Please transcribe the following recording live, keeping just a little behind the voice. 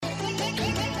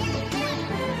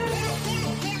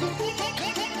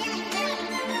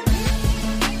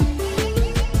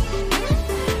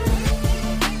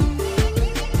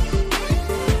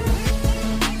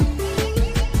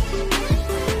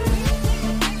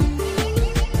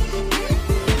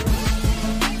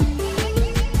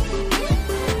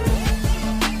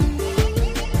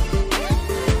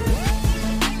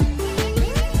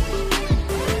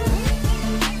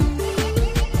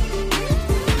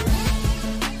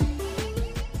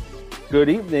Good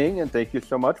evening, and thank you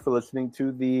so much for listening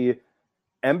to the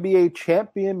NBA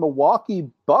champion Milwaukee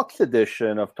Bucks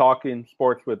edition of Talking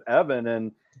Sports with Evan.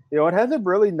 And, it has a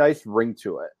really nice ring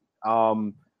to it. A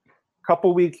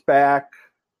couple weeks back,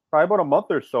 probably about a month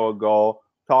or so ago,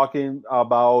 talking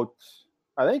about,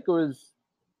 I think it was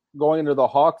going into the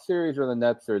Hawks series or the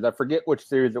Nets series. I forget which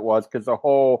series it was because the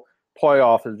whole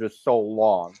playoff is just so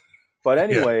long. But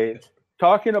anyway,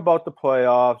 talking about the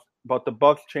playoffs, about the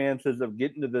Bucks' chances of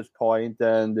getting to this point,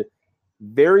 and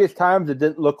various times it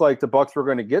didn't look like the Bucks were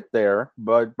going to get there,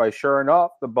 but by sure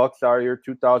enough, the Bucks are your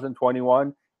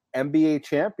 2021 NBA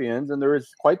champions, and there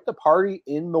is quite the party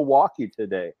in Milwaukee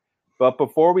today. But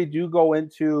before we do go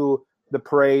into the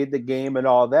parade, the game, and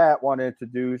all that, I want to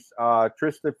introduce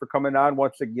Tristan for coming on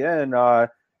once again to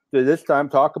this time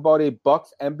talk about a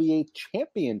Bucks NBA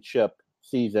championship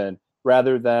season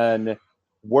rather than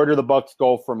where do the Bucks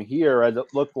go from here, as it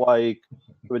looked like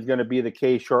it was going to be the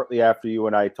case shortly after you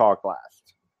and I talked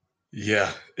last.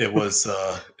 Yeah, it was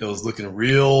looking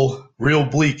real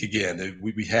bleak again.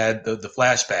 We had the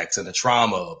flashbacks and the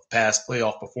trauma of past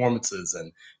playoff performances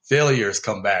and failures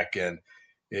come back, and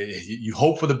you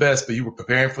hope for the best, but you were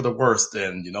preparing for the worst.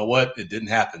 And you know what? It didn't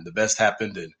happen. The best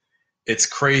happened, and it's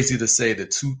crazy to say the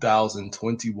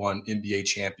 2021 NBA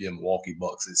champion Milwaukee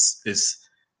Bucks is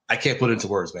I can't put it into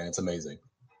words, man. It's amazing.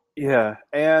 Yeah,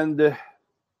 and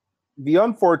the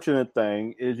unfortunate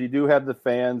thing is you do have the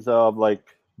fans of like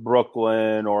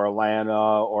Brooklyn or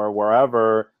Atlanta or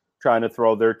wherever trying to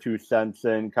throw their 2 cents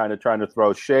in, kind of trying to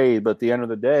throw shade. But at the end of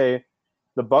the day,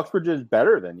 the Bucks were just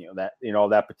better than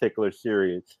that particular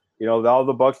series. All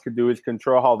the Bucks could do is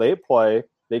control how they play.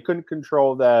 They couldn't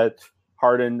control that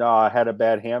Harden had a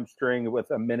bad hamstring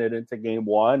with a minute into game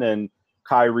one, and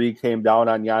Kyrie came down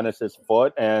on Giannis's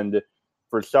foot, and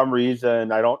for some reason,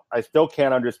 I still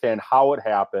can't understand how it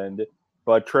happened,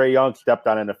 but Trae Young stepped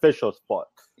on an official's foot.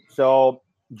 So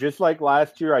just like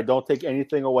last year, I don't take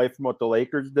anything away from what the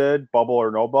Lakers did, bubble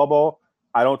or no bubble.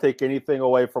 I don't take anything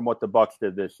away from what the Bucks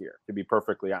did this year, to be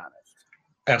perfectly honest.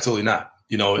 Absolutely not.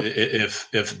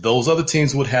 If those other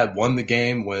teams would have won the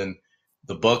game when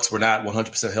the Bucks were not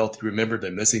 100% healthy, remember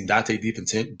they're missing Dante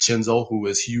DiVincenzo, who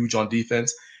is huge on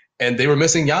defense, and they were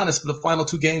missing Giannis for the final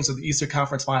 2 games of the Eastern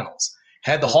Conference Finals.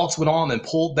 Had the Hawks went on and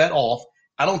pulled that off,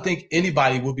 I don't think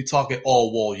anybody would be talking,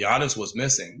 oh, well, Giannis was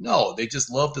missing. No, they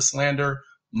just love to slander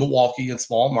Milwaukee in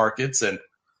small markets. And,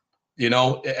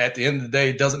 at the end of the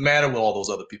day, it doesn't matter what all those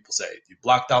other people say. You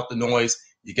blocked out the noise,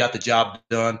 you got the job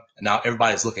done, and now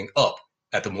everybody's looking up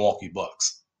at the Milwaukee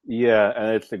Bucks. Yeah,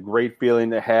 and it's a great feeling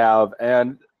to have.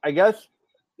 And I guess,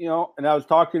 and I was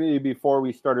talking to you before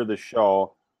we started the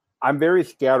show, I'm very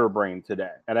scatterbrained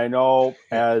today. And I know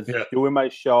as doing my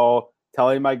show,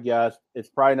 telling my guests, it's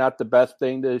probably not the best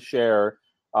thing to share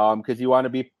because you want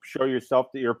to show yourself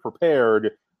that you're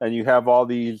prepared and you have all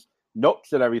these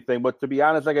notes and everything. But to be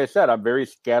honest, like I said, I'm very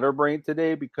scatterbrained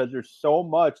today because there's so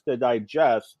much to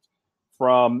digest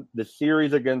from the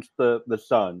series against the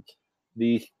Suns,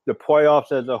 the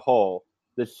playoffs as a whole,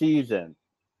 the season,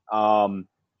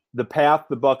 the path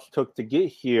the Bucks took to get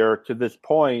here to this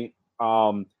point,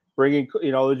 bringing,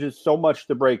 there's just so much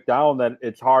to break down that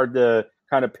it's hard to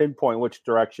kind of pinpoint which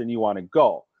direction you want to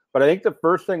go. But I think the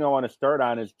first thing I want to start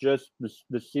on is just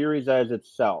the series as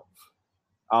itself.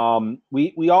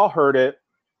 We all heard it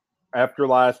after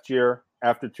last year,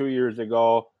 after 2 years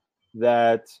ago,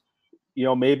 that,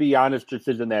 maybe Giannis just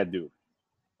isn't that dude.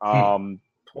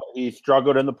 He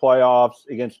struggled in the playoffs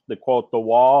against the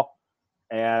wall.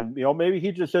 And, maybe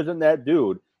he just isn't that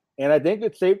dude. And I think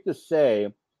it's safe to say,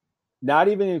 not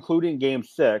even including game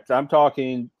 6, I'm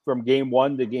talking from game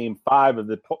 1 to game 5 of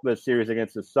the series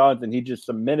against the Suns, and he just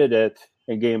submitted it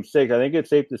in game 6. I think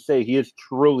it's safe to say he is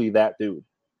truly that dude.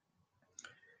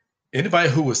 Anybody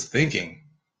who was thinking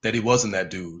that he wasn't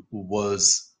that dude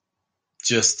was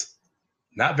just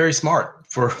not very smart,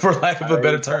 for lack of a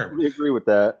better term. I agree with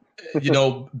that.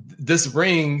 This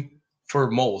ring, for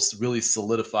most, really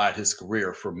solidified his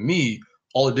career. For me,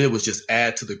 all it did was just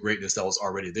add to the greatness that was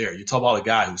already there. You talk about a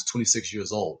guy who's 26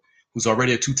 years old, who's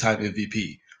already a 2-time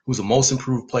MVP, who's a most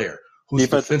improved player, who's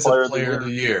defensive player of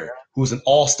the year, who's an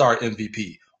all-star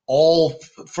MVP, all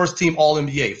first team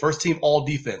All-NBA, first team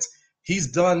All-Defense. He's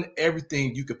done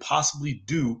everything you could possibly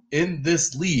do in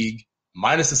this league,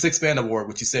 minus the 6-man award,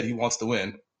 which he said he wants to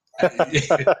win.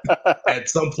 At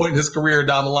some point in his career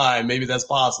down the line, maybe that's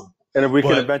possible. And if we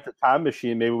can invent a time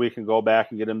machine, maybe we can go back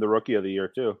and get him the Rookie of the Year,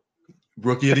 too.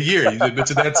 Rookie of the Year. You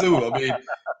mentioned that too. I mean,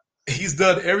 he's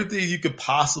done everything you could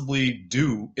possibly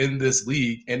do in this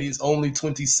league, and he's only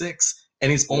 26, and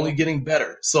he's only getting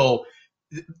better. So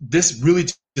this really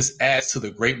just adds to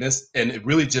the greatness. And it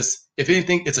really just, if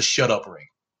anything, it's a shut up ring.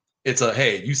 It's a,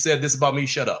 hey, you said this about me,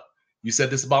 shut up. You said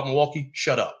this about Milwaukee,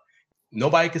 shut up.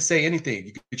 Nobody can say anything.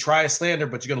 You can try a slander,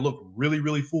 but you're going to look really,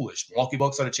 really foolish. Milwaukee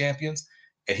Bucks are the champions,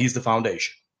 and he's the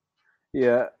foundation.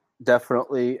 Yeah,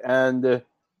 definitely. And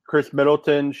Chris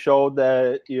Middleton showed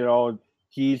that,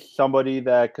 he's somebody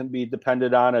that can be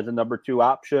depended on as a number 2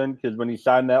 option, because when he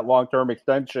signed that long-term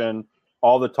extension,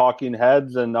 all the talking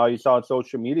heads and all you saw on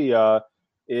social media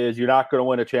is you're not going to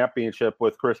win a championship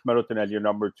with Chris Middleton as your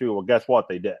number 2. Well, guess what?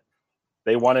 They did.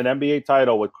 They won an NBA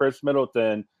title with Chris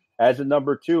Middleton as a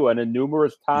number 2, and in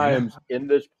numerous times in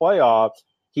this playoffs,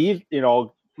 he's,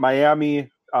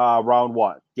 Miami round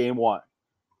 1, game 1.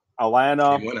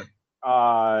 Atlanta,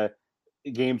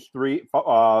 games 3,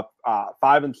 5,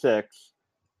 and 6.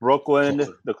 Brooklyn,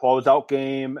 the closeout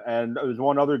game, and there was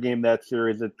one other game that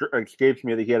series that escapes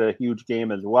me that he had a huge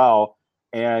game as well.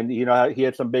 And, he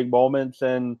had some big moments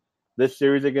in this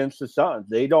series against the Suns.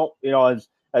 They don't,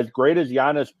 as great as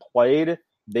Giannis played,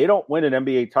 they don't win an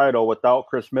NBA title without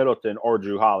Chris Middleton or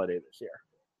Jrue Holiday this year.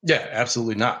 Yeah,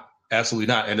 absolutely not. Absolutely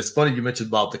not. And it's funny you mentioned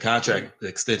about the contract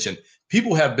extension.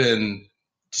 People have been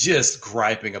just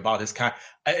griping about his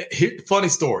funny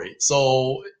story.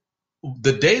 So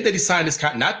the day that he signed his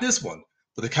contract, not this one,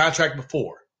 but the contract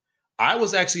before, I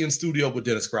was actually in studio with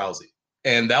Dennis Krause.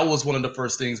 And that was one of the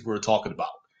first things we were talking about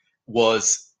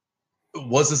was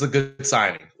this a good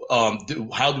signing?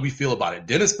 How do we feel about it?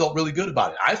 Dennis felt really good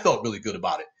about it. I felt really good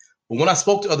about it. But when I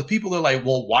spoke to other people, they're like,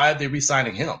 well, why are they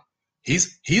re-signing him?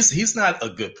 He's not a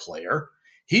good player.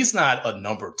 He's not a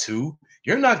number 2.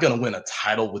 You're not going to win a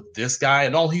title with this guy.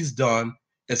 And all he's done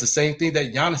is the same thing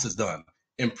that Giannis has done.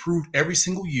 Improved every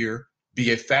single year,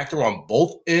 be a factor on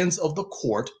both ends of the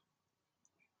court,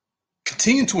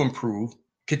 continue to improve,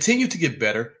 continue to get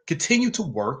better, continue to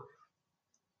work.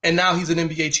 And now he's an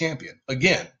NBA champion.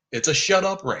 Again, it's a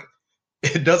shut-up ring.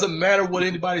 It doesn't matter what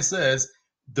anybody says.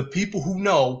 The people who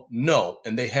know,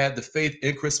 and they had the faith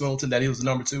in Chris Middleton that he was the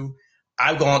number 2.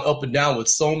 I've gone up and down with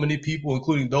so many people,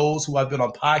 including those who I've been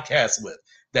on podcasts with,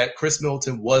 that Chris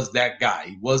Middleton was that guy.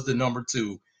 He was the number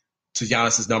 2 to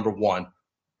Giannis's number 1.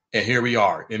 And here we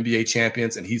are, NBA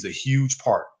champions, and he's a huge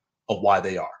part of why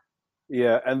they are.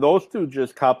 Yeah, and those two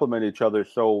just complement each other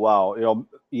so well.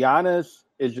 Giannis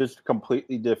is just a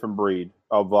completely different breed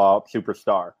of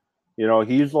superstar.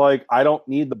 He's like, I don't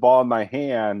need the ball in my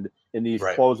hand in these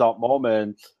closeout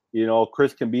moments.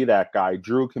 Chris can be that guy.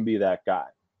 Jrue can be that guy.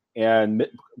 And,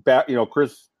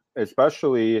 Chris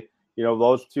especially,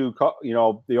 those two,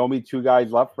 the only 2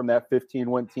 guys left from that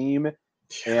 15-win team.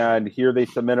 And here they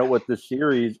submit it with the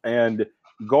series. And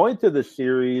going to the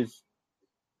series,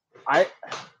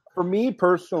 for me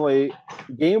personally,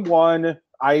 game 1,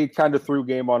 I kind of threw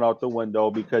game 1 out the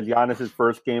window because Giannis'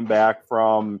 first game back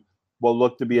from what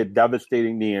looked to be a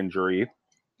devastating knee injury.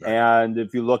 Right. And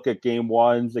if you look at game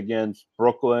 1s against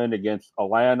Brooklyn, against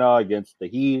Atlanta, against the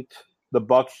Heat, the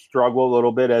Bucks struggle a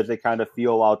little bit as they kind of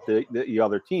feel out the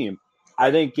other team.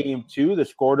 I think game 2, the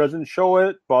score doesn't show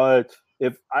it, but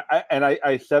if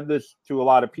I said this to a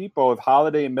lot of people, if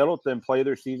Holiday and Middleton play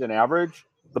their season average,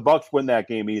 the Bucks win that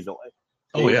game easily.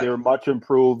 They were much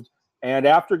improved. And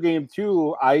after game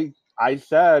 2, I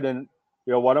said, and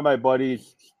one of my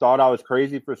buddies thought I was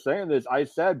crazy for saying this. I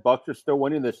said Bucks are still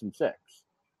winning this in 6.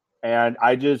 And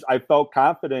I felt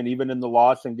confident even in the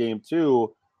loss in game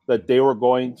 2 that they were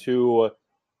going to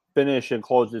finish and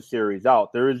close this series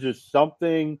out. There is just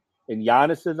something in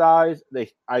Giannis's eyes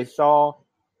I saw,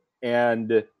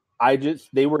 and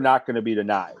they were not going to be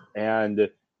denied. And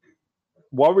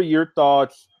what were your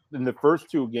thoughts in the first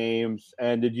 2 games?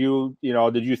 And did you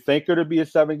think it would be a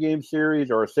 7-game series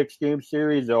or a 6-game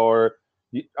series, or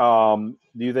do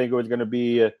you think it was going to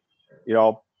be,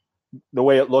 the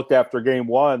way it looked after game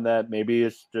 1 that maybe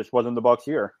it just wasn't the Bucks'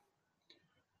 year?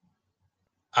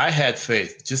 I had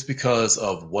faith just because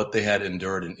of what they had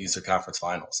endured in Eastern Conference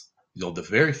Finals. The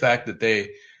very fact that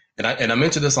I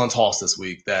mentioned this on Toss this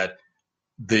week, that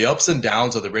the ups and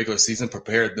downs of the regular season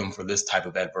prepared them for this type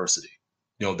of adversity.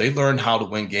 They learned how to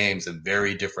win games in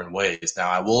very different ways. Now,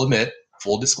 I will admit,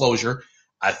 full disclosure,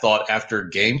 I thought after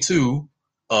game 2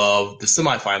 of the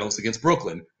semifinals against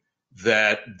Brooklyn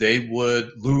that they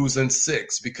would lose in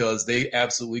 6 because they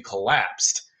absolutely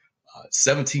collapsed.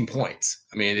 17 points.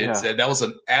 I mean, that was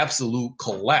an absolute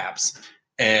collapse.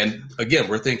 And again,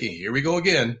 we're thinking, here we go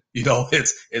again.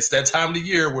 It's that time of the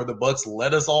year where the Bucks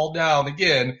let us all down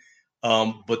again.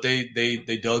 But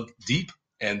they dug deep,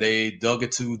 and they dug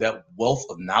into that wealth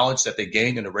of knowledge that they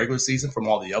gained in the regular season from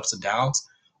all the ups and downs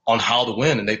on how to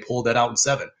win, and they pulled that out in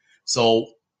 7. So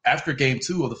after game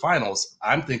 2 of the finals,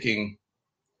 I'm thinking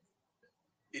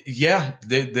Yeah,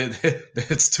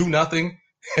 it's 2-0.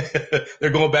 They're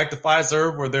going back to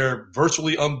 5-0 where they're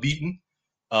virtually unbeaten.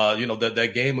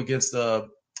 That game against the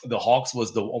Hawks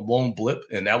was the lone blip,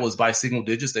 and that was by single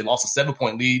digits. They lost a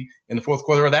 7-point lead in the fourth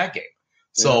quarter of that game.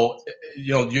 So,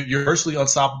 you're virtually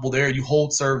unstoppable there. You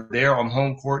hold serve there on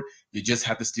home court. You just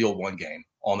have to steal one game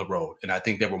on the road. And I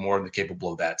think they were more than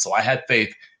capable of that. So I had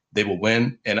faith they will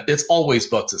win. And it's always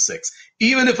Bucks of 6.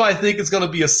 Even if I think it's going to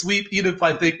be a sweep, even if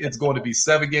I think it's going to be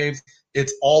 7 games,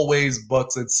 it's always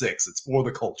Bucks at 6. It's for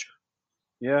the culture.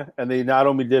 Yeah, and they not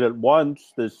only did it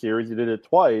once this series, they did it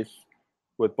twice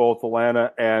with both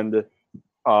Atlanta and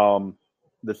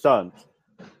the Suns.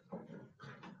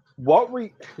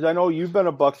 Because I know you've been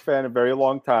a Bucks fan a very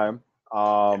long time.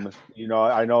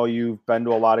 I know you've been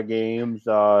to a lot of games.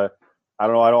 I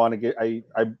don't know. I don't want to get. I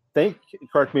think.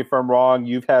 Correct me if I'm wrong.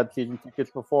 You've had season tickets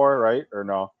before, right? Or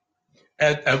no?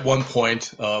 At one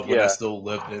point, when I still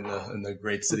lived in the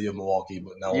great city of Milwaukee,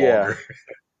 but no longer.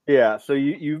 Yeah. So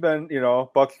you've been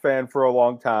Bucks fan for a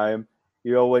long time.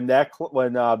 When that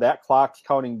clock's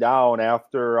counting down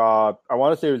after I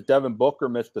want to say it was Devin Booker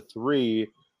missed a 3.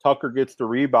 Tucker gets the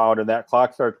rebound and that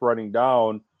clock starts running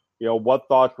down. What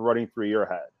thoughts were running through your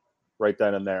head right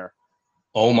then and there?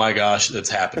 Oh my gosh, it's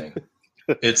happening.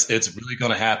 It's really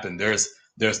going to happen. There's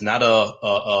not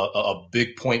a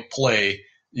big point play.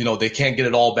 They can't get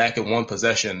it all back in one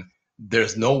possession.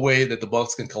 There's no way that the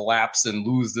Bucks can collapse and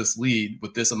lose this lead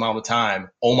with this amount of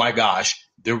time. Oh my gosh,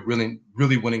 they're really,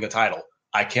 really winning a title.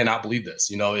 I cannot believe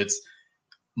this. It's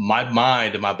my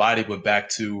mind and my body went back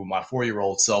to my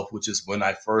 4-year-old self, which is when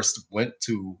I first went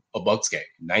to a Bucks game,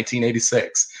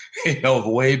 1986,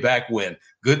 way back when.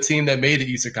 Good team that made the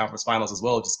Eastern Conference Finals as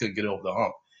well, just couldn't get over the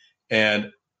hump.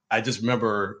 And I just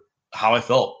remember how I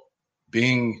felt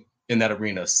being in that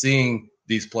arena, seeing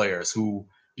these players who,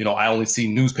 I only see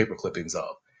newspaper clippings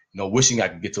of, wishing I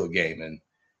could get to a game and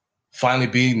finally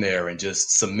being there and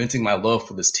just cementing my love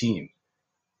for this team.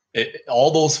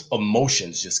 All those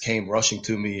emotions just came rushing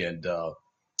to me. And,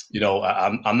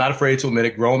 I'm not afraid to admit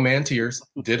it. Grown man tears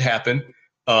did happen.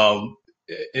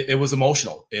 It was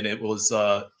emotional. And it was,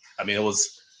 it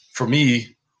was for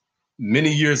me,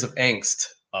 many years of angst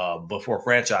before a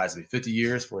franchise. 50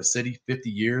 years for a city, 50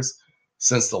 years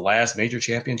since the last major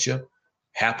championship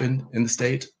happened in the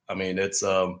state. It's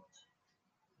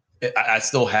I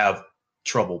still have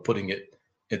trouble putting it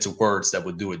into words that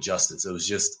would do it justice. It was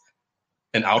just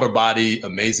an outer body,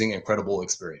 amazing, incredible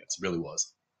experience. It really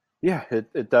was. Yeah,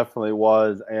 it definitely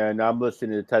was. And I'm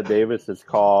listening to Ted Davis's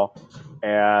call,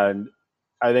 and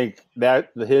I think that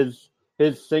his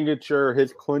signature,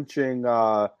 his clinching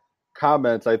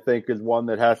comments, I think, is one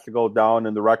that has to go down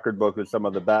in the record book as some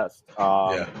of the best.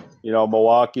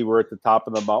 Milwaukee, we're at the top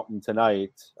of the mountain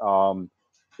tonight.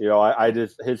 I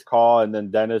just his call, and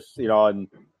then Dennis,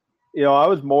 I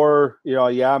was more,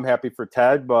 I'm happy for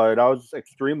Ted, but I was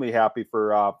extremely happy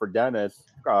for Dennis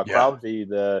Krause,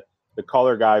 the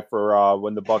color guy for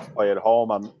when the Bucks play at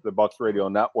home on the Bucks radio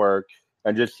network,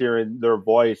 and just hearing their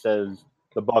voice as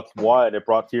the Bucks won, it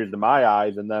brought tears to my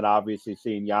eyes. And then obviously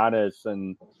seeing Giannis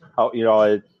and how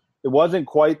it wasn't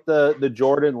quite the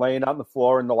Jordan laying on the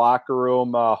floor in the locker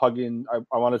room hugging.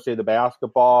 I want to say the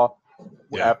basketball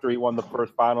after he won the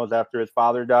first finals after his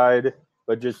father died.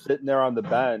 But just sitting there on the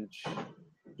bench,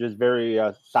 just very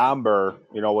somber,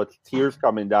 with tears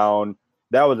coming down.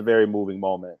 That was a very moving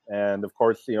moment. And, of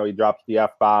course, he drops the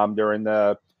F-bomb during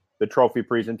the trophy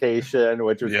presentation,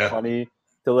 which was funny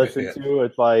to listen to.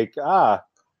 It's like,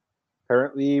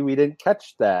 apparently we didn't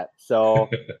catch that. So,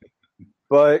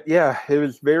 but, yeah, it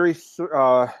was very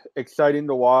exciting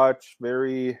to watch,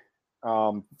 very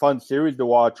fun series to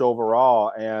watch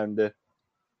overall. And,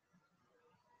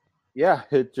 yeah,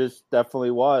 it just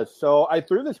definitely was. So I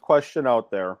threw this question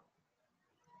out there.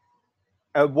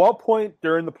 At what point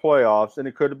during the playoffs, and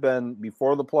it could have been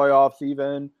before the playoffs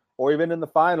even, or even in the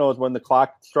finals when the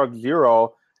clock struck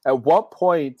 0, at what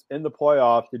point in the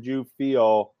playoffs did you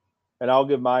feel, and I'll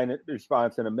give my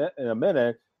response in a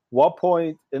minute, what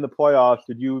point in the playoffs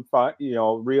did you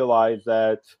realize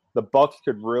that the Bucks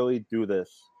could really do this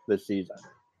season?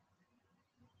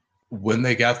 When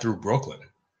they got through Brooklyn.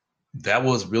 That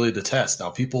was really the test.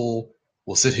 Now, people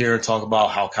will sit here and talk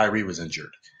about how Kyrie was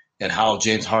injured and how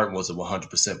James Harden wasn't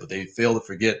 100%, but they fail to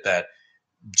forget that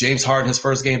James Harden, his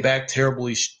first game back,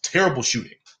 terrible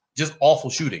shooting, just awful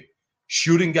shooting.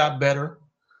 Shooting got better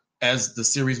as the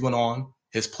series went on.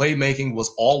 His playmaking was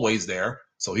always there,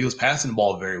 so he was passing the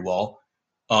ball very well.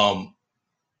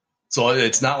 So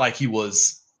it's not like he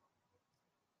was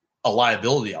a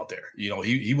liability out there.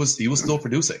 He was still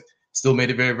producing, still made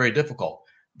it very, very difficult.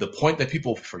 The point that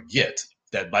people forget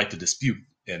that like to dispute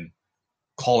and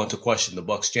call into question the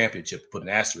Bucks championship, put an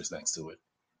asterisk next to it,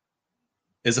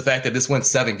 is the fact that this went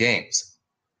 7 games.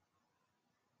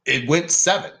 It went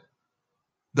 7.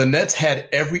 The Nets had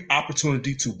every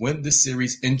opportunity to win this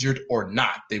series, injured or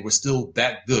not. They were still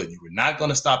that good. You were not going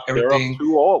to stop everything. They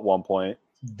were up 2-0 at one point.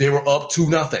 They were up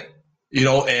 2-0,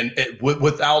 and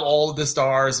without all of the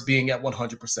stars being at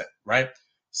 100%, right?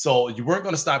 So you weren't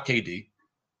going to stop KD.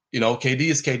 KD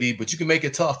is KD, but you can make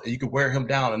it tough and you can wear him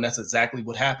down, and that's exactly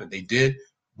what happened. They did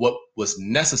what was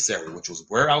necessary, which was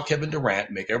wear out Kevin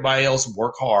Durant, make everybody else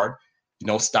work hard,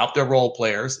 stop their role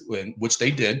players, which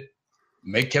they did,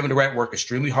 make Kevin Durant work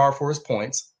extremely hard for his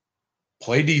points,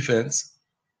 play defense,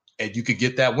 and you could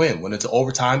get that win. When it's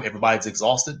overtime, everybody's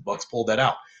exhausted. Bucks pulled that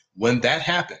out. When that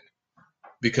happened,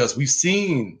 because we've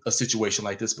seen a situation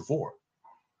like this before,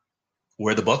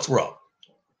 where the Bucks were up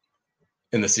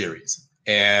in the series,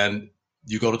 and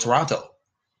you go to Toronto,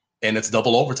 and it's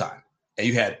double overtime, and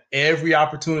you had every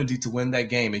opportunity to win that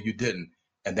game, and you didn't,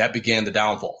 and that began the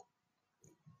downfall.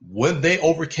 When they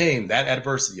overcame that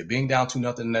adversity of being down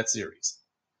 2-0 in that series,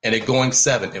 and it going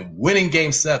 7 and winning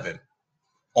Game 7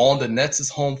 on the Nets'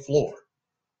 home floor,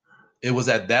 it was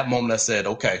at that moment I said,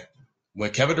 okay,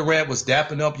 when Kevin Durant was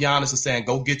dapping up Giannis and saying,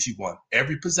 go get you one,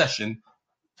 every possession,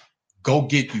 go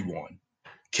get you one,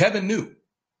 Kevin knew,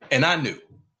 and I knew,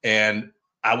 and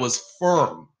I was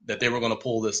firm that they were going to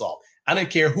pull this off. I didn't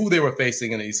care who they were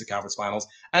facing in the Eastern Conference Finals.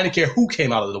 I didn't care who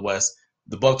came out of the West.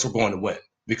 The Bucks were going to win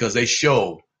because they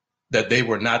showed that they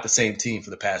were not the same team for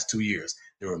the past 2 years.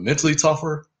 They were mentally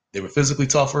tougher. They were physically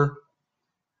tougher.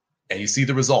 And you see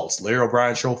the results. Larry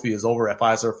O'Brien Trophy is over at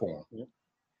Fiserv Forum.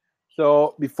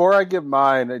 So before I give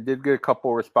mine, I did get a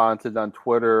couple responses on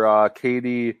Twitter.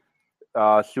 Katie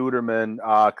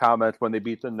Suderman comments when they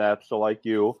beat the Nets, so like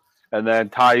you. And then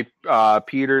Ty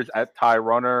Peters at Ty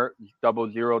Runner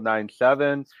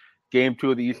 0097. Game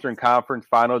 2 of the Eastern Conference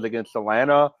Finals against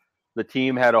Atlanta. The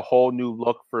team had a whole new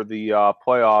look for the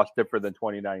playoffs, different than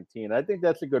 2019. I think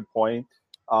that's a good point.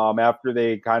 After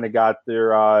they kind of got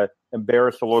their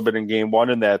embarrassed a little bit in Game 1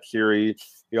 in that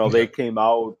series, they came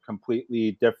out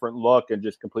completely different look and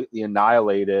just completely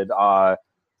annihilated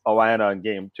Atlanta in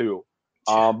Game 2.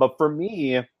 But for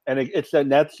me, and it's a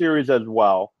Nets series as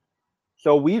well.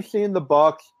 So we've seen the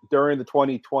Bucks during the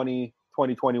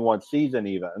 2020-2021 season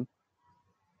even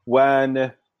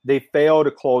when they fail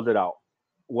to close it out.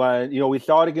 When, we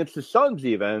saw it against the Suns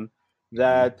even,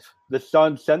 that the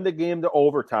Suns send the game to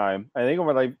overtime. I think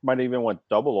it might even went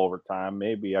double overtime.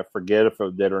 Maybe. I forget if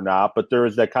it did or not. But there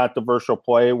was that controversial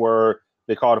play where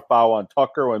they called a foul on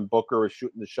Tucker when Booker was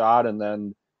shooting the shot and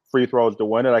then free throws to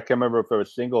win it. I can't remember if it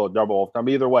was single or double overtime.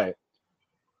 Either way,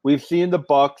 we've seen the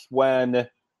Bucks when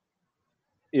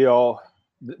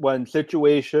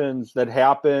situations that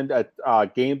happened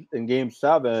at Game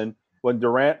 7, when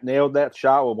Durant nailed that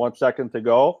shot with 1 second to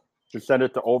go to send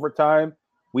it to overtime,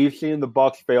 we've seen the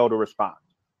Bucks fail to respond.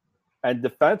 And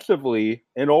defensively,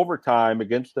 in overtime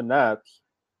against the Nets,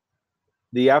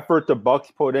 the effort the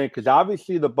Bucks put in, because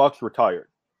obviously the Bucks were tired.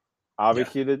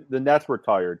 Obviously the Nets were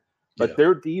tired. But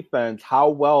their defense, how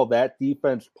well that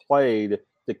defense played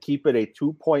to keep it a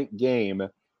 2-point game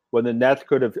when the Nets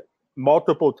could have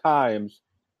multiple times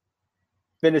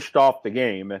finished off the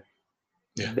game.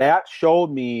 Yeah. That showed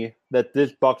me that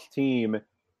this Bucks team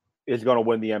is going to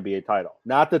win the NBA title.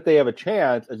 Not that they have a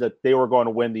chance, is that they were going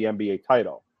to win the NBA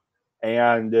title.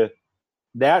 And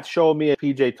that showed me,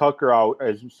 PJ Tucker out,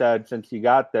 as you said, since he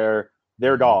got there,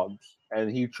 they're dogs. And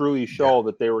he truly showed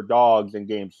that they were dogs in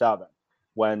Game 7.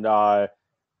 When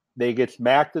they get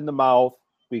smacked in the mouth,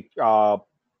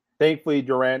 thankfully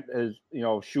Durant is,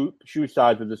 shoe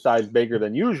size was a size bigger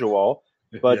than usual.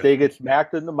 But they get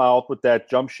smacked in the mouth with that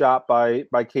jump shot by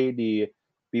KD.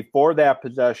 Before that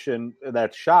possession,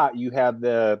 that shot, you had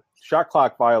the shot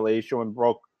clock violation when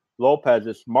Brook Lopez,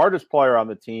 the smartest player on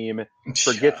the team,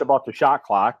 forgets about the shot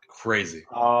clock. Crazy.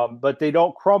 But they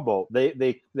don't crumble.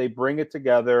 They bring it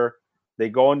together. They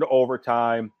go into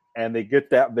overtime, and they get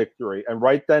that victory. And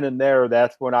right then and there,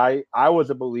 that's when I was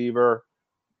a believer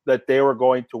that they were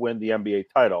going to win the NBA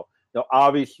title. Now,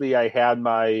 obviously, I had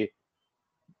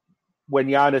when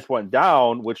Giannis went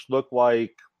down, which looked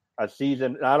like a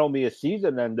season, not only a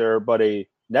season ender, but a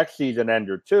next season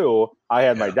ender too, I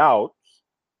had my doubts.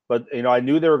 But, I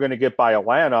knew they were going to get by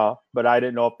Atlanta, but I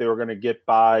didn't know if they were going to get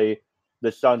by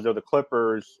the Suns or the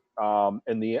Clippers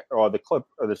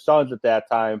the Suns at that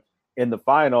time in the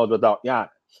finals without Giannis.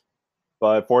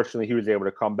 But fortunately, he was able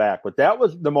to come back. But that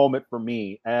was the moment for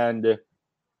me. And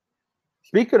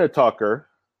speaking of Tucker,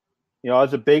 it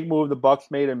was a big move the Bucks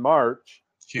made in March.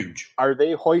 Huge. Are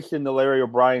they hoisting the Larry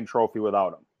O'Brien Trophy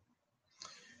without him?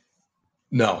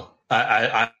 No.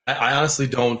 I honestly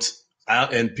don't.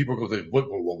 And people go,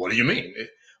 what do you mean?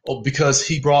 Oh, because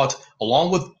he brought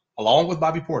along with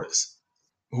Bobby Portis,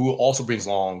 who also brings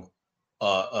along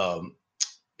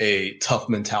a tough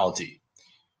mentality.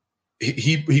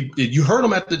 You heard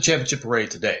him at the championship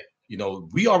parade today.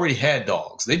 We already had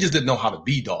dogs. They just didn't know how to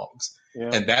be dogs.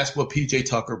 Yeah. And that's what PJ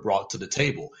Tucker brought to the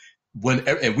table.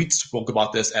 And we spoke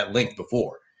about this at length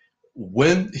before.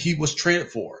 When he was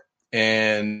traded for,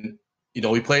 and he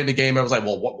played in the game, I was like,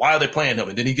 well, why are they playing him?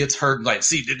 And then he gets hurt and like,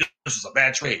 see, this is a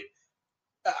bad trade.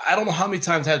 I don't know how many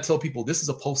times I had to tell people this is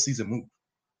a postseason move.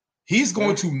 He's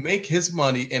going to make his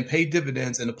money and pay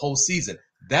dividends in the postseason.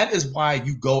 That is why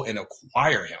you go and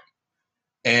acquire him.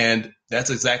 And that's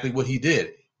exactly what he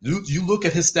did. You look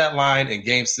at his stat line in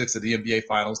Game 6 of the NBA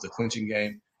Finals, the clinching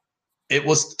game. It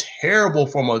was terrible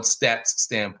from a stats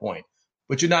standpoint.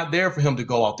 But you're not there for him to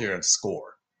go out there and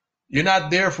score. You're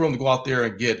not there for him to go out there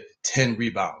and get 10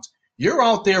 rebounds. You're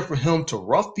out there for him to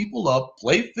rough people up,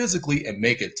 play physically, and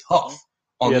make it tough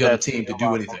on the other team to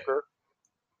do anything.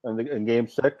 In Game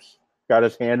 6, got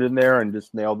his hand in there and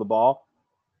just nailed the ball.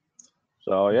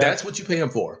 So, yeah. That's what you pay him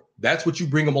for. That's what you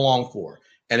bring him along for.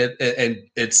 And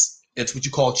it's what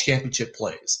you call championship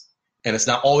plays. And it's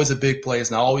not always a big play.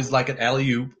 It's not always like an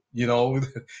alley-oop.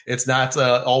 It's not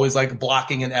always like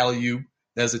blocking an alley-oop.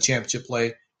 That's a championship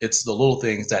play. It's the little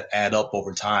things that add up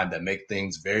over time that make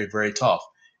things very, very tough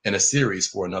in a series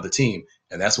for another team.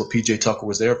 And that's what PJ Tucker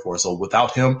was there for. So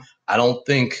without him, I don't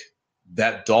think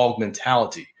that dog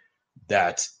mentality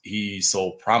that he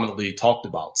so prominently talked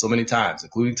about so many times,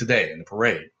 including today in the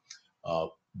parade,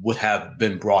 would have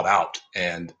been brought out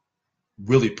and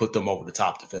really put them over the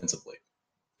top defensively,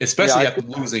 especially after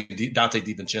losing Dante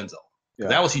DiVincenzo. Yeah.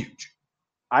 That was huge.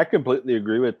 I completely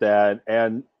agree with that.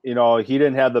 And, he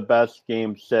didn't have the best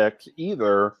Game 6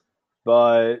 either.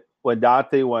 But when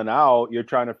Dante went out, you're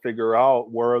trying to figure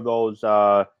out where those,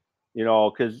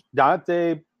 because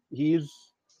Dante, he's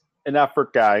an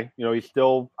effort guy.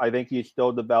 I think he's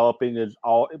still developing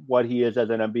what he is as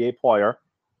an NBA player.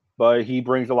 But he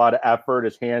brings a lot of effort.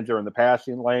 His hands are in the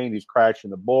passing lane. He's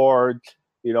crashing the boards.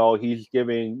 He's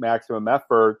giving maximum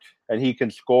effort, and he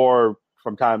can score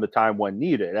from time to time when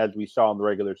needed, as we saw in the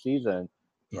regular season.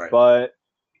 Right. But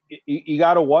you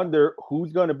got to wonder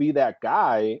who's going to be that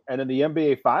guy. And in the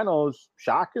NBA Finals,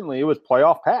 shockingly, it was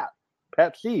playoff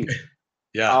Pat C.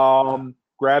 Yeah.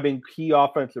 Grabbing key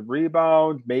offensive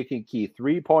rebounds, making key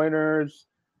three-pointers.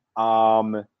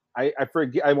 I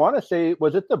forget. I want to say,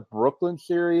 was it the Brooklyn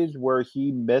series where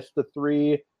he missed the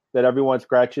three that everyone's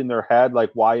scratching their head,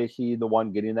 like, why is he the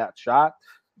one getting that shot?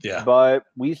 Yeah. But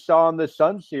we saw in the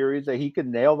Sun series that he could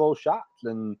nail those shots,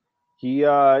 and he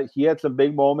had some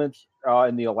big moments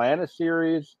in the Atlanta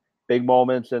series, big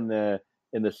moments in the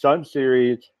Sun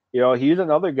series. He's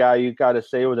another guy you got to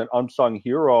say was an unsung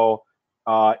hero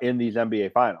in these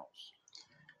NBA Finals.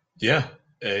 Yeah,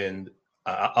 and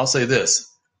I'll say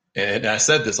this, and I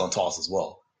said this on Toss as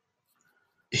well.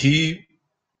 He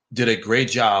did a great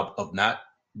job of not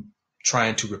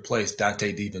trying to replace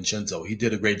Dante DiVincenzo. He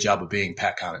did a great job of being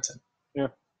Pat Connaughton. Yeah.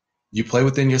 You play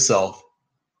within yourself.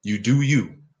 You do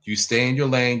you. You stay in your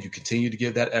lane. You continue to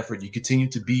give that effort. You continue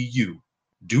to be you.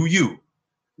 Do you.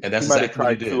 And that's exactly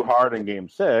what he did. Too hard in Game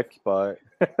 6, but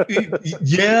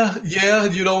yeah,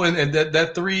 and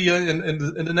that three in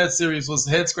the net series was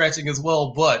head scratching as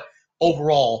well. But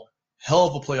overall, hell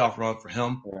of a playoff run for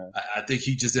him. Yeah. I think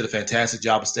he just did a fantastic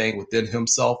job of staying within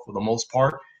himself for the most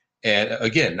part. And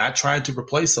again, not trying to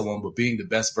replace someone, but being the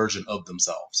best version of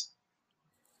themselves.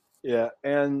 Yeah.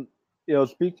 And,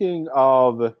 speaking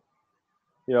of,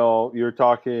 you're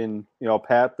talking,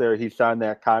 Pat there, he signed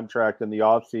that contract in the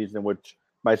offseason, which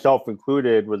myself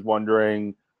included was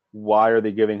wondering, why are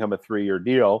they giving him a 3-year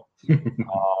deal?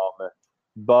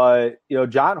 But,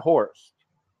 John Horst,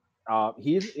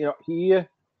 he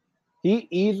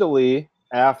easily,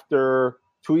 after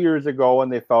 2 years ago when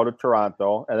they fell to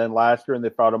Toronto, and then last year when they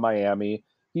fell to Miami,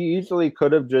 he easily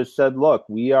could have just said, look,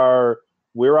 we're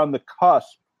on the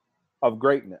cusp of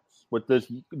greatness with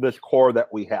this core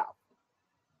that we have.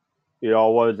 It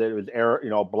was Eric,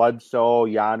 Bledsoe,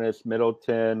 Giannis,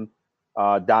 Middleton,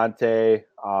 Dante,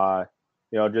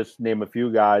 just name a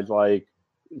few guys. Like,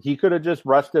 he could have just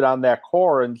rested on that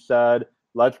core and said,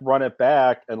 let's run it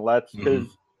back, and because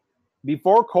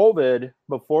before COVID,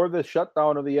 before the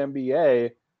shutdown of the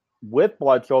NBA, with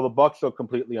Bledsoe, the Bucks are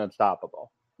completely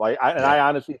unstoppable. I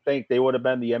honestly think they would have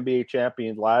been the NBA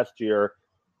champions last year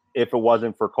if it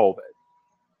wasn't for COVID.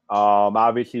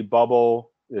 Obviously,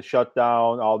 bubble, the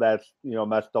shutdown, all that's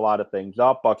messed a lot of things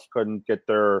up. Bucks couldn't get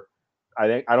their.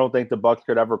 I don't think the Bucks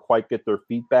could ever quite get their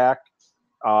feet back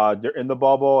in the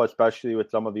bubble, especially with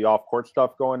some of the off-court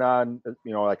stuff going on,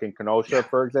 like in Kenosha,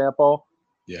 for example.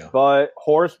 Yeah. But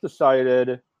Horst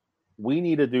decided we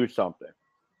need to do something.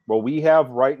 What we have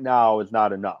right now is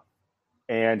not enough.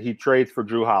 And he trades for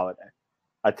Drew Holiday.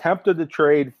 Attempted to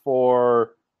trade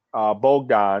for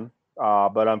Bogdan,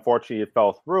 but unfortunately it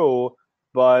fell through.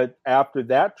 But after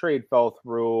that trade fell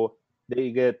through,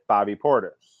 they get Bobby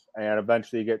Portis and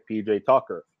eventually get PJ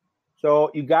Tucker.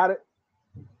 So you got it.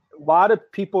 A lot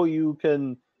of people you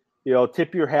can,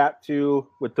 tip your hat to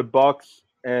with the Bucks,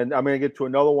 and I'm going to get to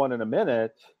another one in a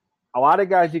minute. A lot of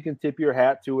guys you can tip your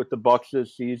hat to with the Bucks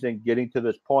this season, getting to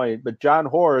this point. But John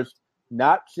Horst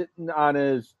not sitting on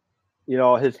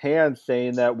his hands,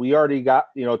 saying that we already got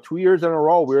 2 years in a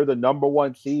row we're the number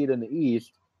one seed in the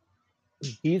East.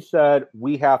 He said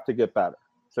we have to get better.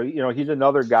 So he's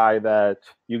another guy that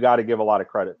you got to give a lot of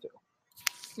credit to.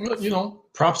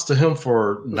 Props to him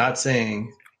for not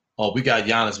saying, "Oh, we got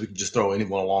Giannis. We can just throw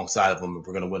anyone alongside of him if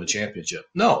we're going to win a championship."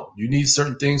 No, you need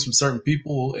certain things from certain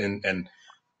people, and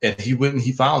he went and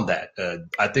he found that.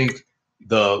 I think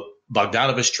the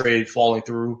Bogdanovich trade falling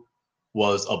through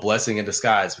was a blessing in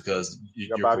disguise because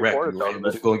you're correct. You were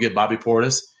able to go and get Bobby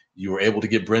Portis. You were able to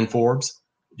get Bryn Forbes.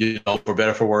 For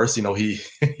better for worse,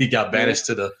 he got banished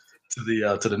to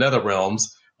the nether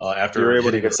realms after you were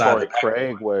able to get Torrey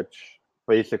Craig, which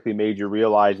basically made you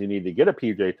realize you need to get a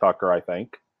PJ Tucker, I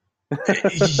think.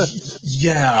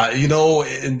 Yeah,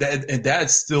 and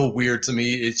that's still weird to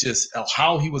me. It's just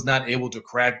how he was not able to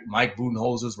crack Mike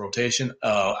Budenholzer's rotation.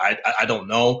 I don't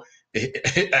know.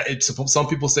 Some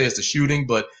people say it's the shooting,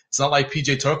 but it's not like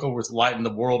PJ Tucker was lighting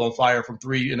the world on fire from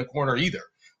three in the corner either.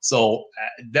 So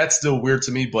that's still weird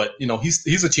to me. But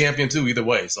he's a champion too either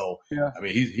way. So yeah. I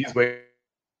mean, he's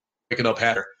waking up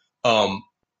hatter.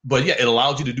 But yeah, it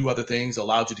allowed you to do other things.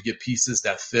 Allowed you to get pieces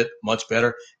that fit much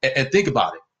better. And think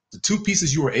about it. The two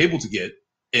pieces you were able to get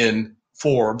in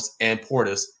Forbes and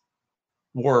Portis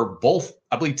were both,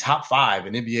 I believe, top 5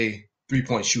 in NBA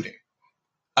three-point shooting.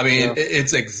 I mean,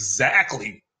 It's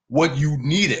exactly what you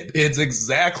needed. It's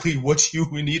exactly what you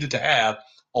needed to have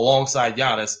alongside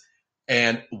Giannis.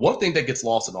 And one thing that gets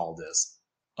lost in all this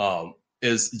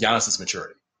is Giannis's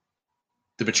maturity.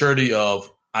 The maturity of,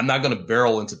 I'm not going to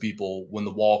barrel into people when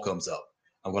the wall comes up.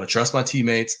 I'm going to trust my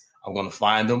teammates. I'm going to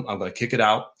find them. I'm going to kick it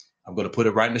out. I'm going to put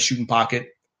it right in the shooting pocket,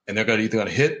 and they're either going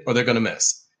to hit or they're going to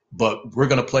miss. But we're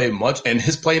going to play much, and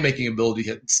his playmaking ability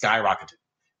had skyrocketed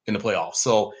in the playoffs.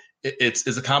 So it's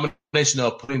a combination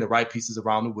of putting the right pieces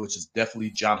around him, which is definitely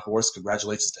John Horst.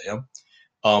 Congratulations to him.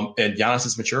 And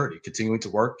Giannis's maturity, continuing to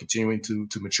work, continuing to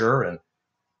mature. And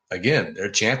again,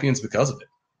 they're champions because of it.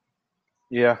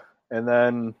 Yeah. And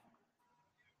then,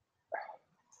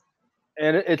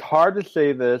 and it's hard to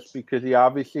say this because he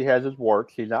obviously has his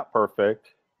warts. He's not perfect,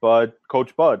 but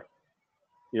Coach Bud,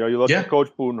 you look at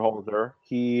Coach Budenholzer,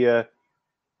 he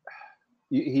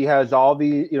has all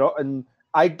the, and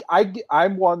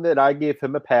I'm one that I gave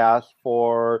him a pass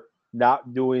for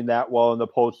not doing that well in the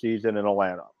postseason in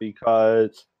Atlanta,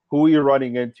 because who are you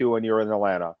running into when you're in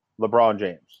Atlanta? LeBron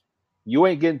James. You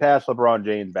ain't getting past LeBron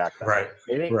James back then. Right.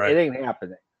 It ain't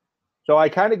happening. So I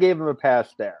kind of gave him a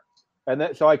pass there. And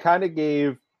then, so I kind of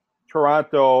gave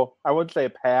Toronto, I wouldn't say a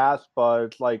pass, but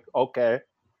it's like, okay,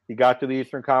 he got to the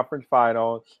Eastern Conference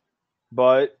Finals.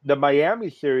 But the Miami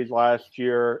series last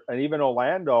year, and even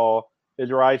Orlando,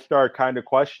 is where I start kind of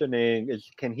questioning is,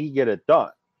 can he get it done?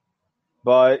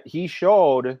 But he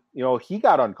showed, he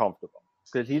got uncomfortable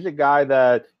because he's a guy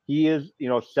that he is,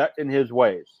 set in his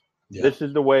ways. Yeah. This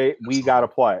is the way we got to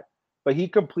play. But he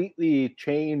completely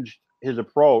changed his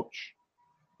approach.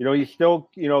 He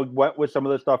still, went with some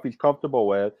of the stuff he's comfortable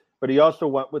with, but he also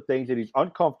went with things that he's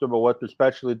uncomfortable with,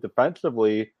 especially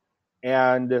defensively.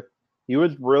 And he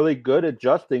was really good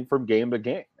adjusting from game to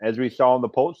game. As we saw in the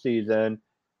postseason,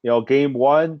 game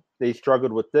 1, they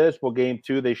struggled with this. Well, game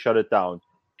 2, they shut it down.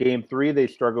 Game 3, they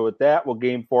struggled with that. Well,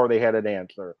 game 4, they had an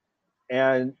answer.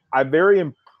 And I'm very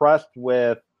impressed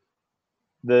with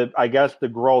the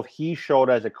growth he showed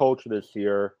as a coach this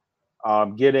year,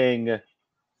 getting,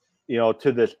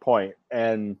 to this point.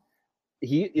 And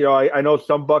he, I know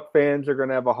some Buck fans are going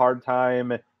to have a hard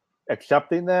time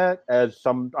accepting that, as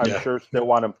some, I'm sure, still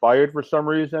want him fired for some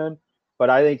reason. But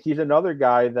I think he's another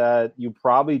guy that you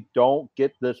probably don't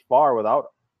get this far without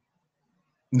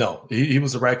him. No, he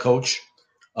was the right coach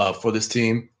for this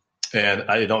team. And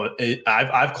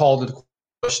I've called into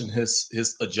question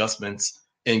his adjustments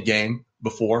in game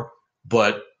before,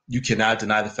 but you cannot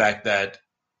deny the fact that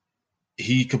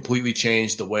he completely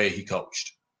changed the way he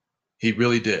coached. He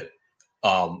really did,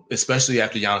 especially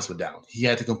after Giannis went down. He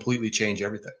had to completely change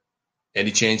everything, and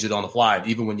he changed it on the fly.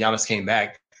 Even when Giannis came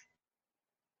back,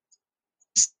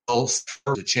 still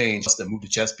to change and move the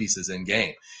chess pieces in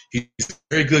game. He's a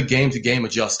very good game-to-game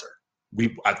adjuster.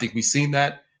 I think we've seen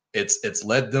that. It's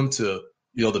led them to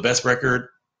the best record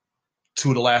 2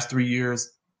 of the last 3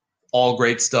 years. All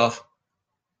great stuff.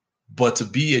 But to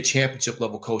be a championship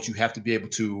level coach, you have to be able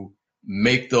to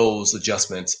make those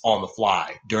adjustments on the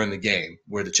fly during the game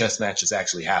where the chess match is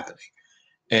actually happening.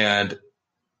 And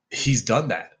he's done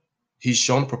that. He's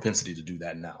shown a propensity to do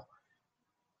that now.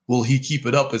 Will he keep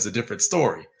it up is a different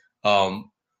story.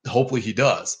 Hopefully he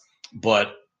does.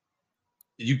 But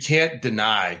you can't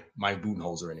deny Mike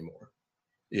Budenholzer anymore.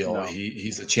 No.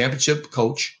 He's a championship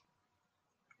coach.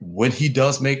 When he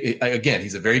does again,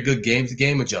 he's a very good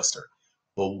game-to-game adjuster.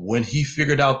 But when he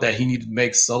figured out that he needed to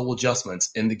make subtle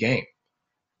adjustments in the game,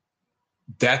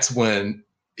 that's when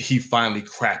he finally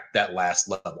cracked that last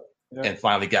level and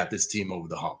finally got this team over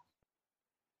the hump.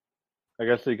 I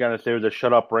guess you kind of say it was a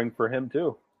shut-up ring for him,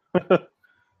 too.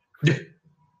 Yeah,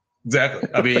 exactly.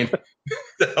 I mean,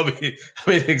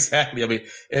 exactly.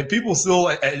 And people still,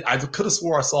 I could have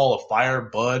swore I saw a Fire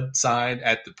Bud sign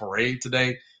at the parade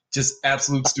today. Just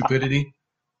absolute stupidity.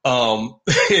 Part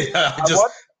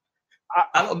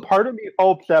of me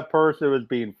hopes that person was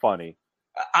being funny.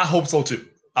 I hope so too.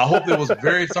 I hope it was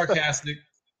very sarcastic.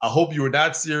 I hope you were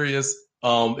not serious.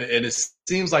 And it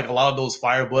seems like a lot of those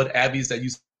Firebud Abbeys that you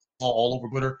saw all over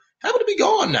Twitter happen to be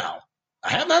gone now.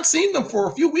 I have not seen them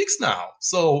for a few weeks now.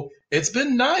 So it's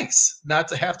been nice not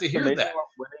to have to hear that.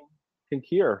 Winning can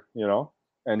cure,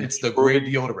 and it's the great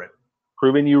deodorant.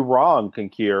 Proving you wrong can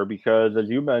cure, because as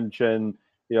you mentioned,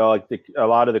 a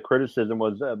lot of the criticism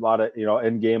was a lot of,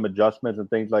 in-game adjustments and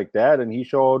things like that. And he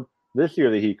showed this year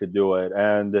that he could do it.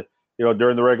 And,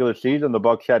 during the regular season, the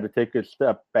Bucks had to take a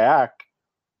step back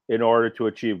in order to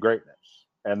achieve greatness.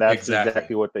 And that's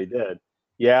exactly what they did.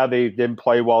 Yeah, they didn't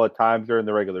play well at times during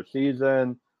the regular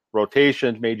season.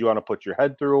 Rotations made you want to put your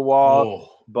head through a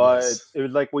wall. But It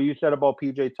was like what you said about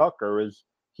PJ Tucker.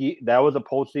 That was a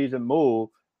postseason move.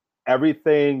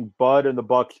 Everything Bud and the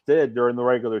Bucks did during the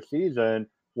regular season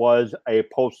was a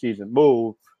postseason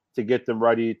move to get them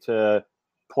ready to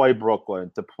play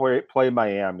Brooklyn, to play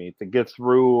Miami, to get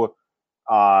through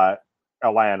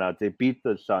Atlanta, to beat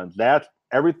the Suns. That's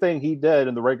everything he did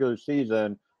in the regular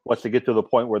season was to get to the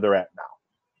point where they're at now.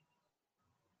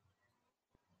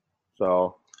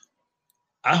 So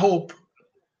I hope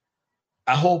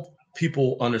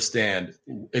people understand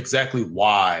exactly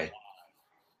why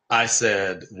I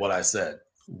said what I said,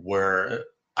 where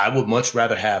I would much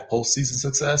rather have postseason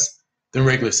success than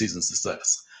regular season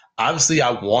success. Obviously,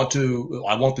 I want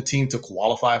the team to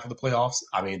qualify for the playoffs.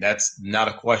 That's not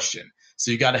a question.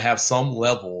 So you got to have some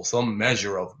level, some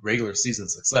measure of regular season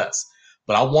success.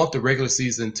 But I want the regular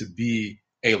season to be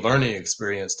a learning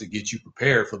experience to get you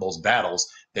prepared for those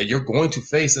battles that you're going to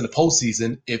face in the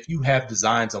postseason if you have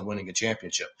designs on winning a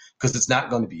championship, because it's not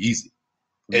going to be easy.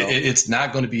 No. It's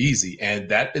not going to be easy. And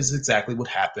that is exactly what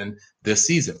happened this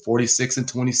season,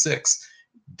 46-26.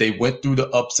 They went through the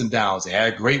ups and downs. They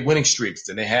had great winning streaks,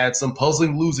 and they had some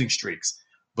puzzling losing streaks.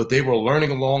 But they were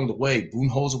learning along the way.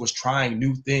 Budenholzer was trying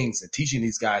new things and teaching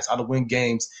these guys how to win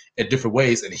games in different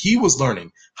ways. And he was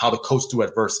learning how to coach through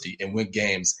adversity and win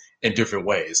games in different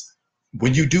ways.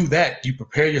 When you do that, you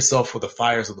prepare yourself for the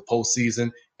fires of the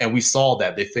postseason. And we saw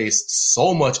that they faced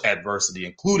so much adversity,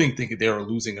 including thinking they were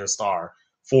losing their star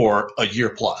for a year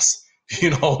plus,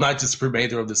 not just the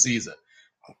remainder of the season.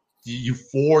 You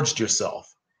forged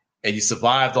yourself and you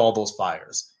survived all those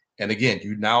fires. And again,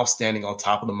 you're now standing on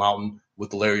top of the mountain with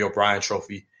the Larry O'Brien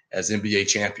Trophy as NBA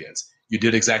champions. You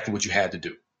did exactly what you had to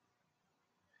do.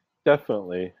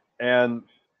 Definitely. And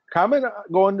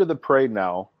going to the parade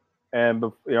now, and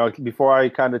before I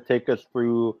kind of take us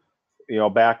through,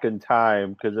 back in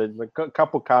time, because there's a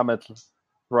couple comments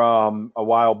from a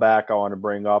while back I want to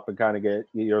bring up and kind of get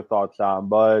your thoughts on.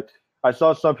 But I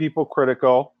saw some people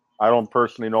critical. I don't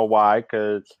personally know why,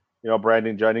 because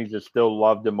Brandon Jennings is still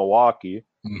loved in Milwaukee.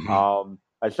 Mm-hmm.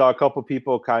 I saw a couple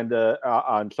people kind of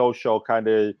on social kind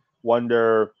of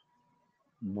wonder,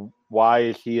 why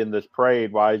is he in this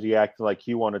parade? Why is he acting like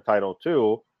he won a title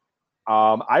too?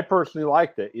 I personally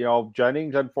liked it.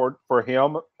 Jennings, and for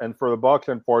him and for the Bucks,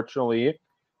 unfortunately,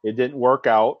 it didn't work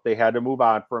out. They had to move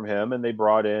on from him, and they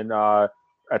brought in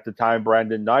at the time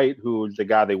Brandon Knight, who's the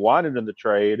guy they wanted in the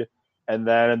trade. And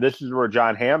this is where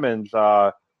John Hammond's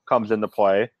comes into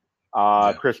play.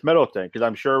 Chris Middleton, because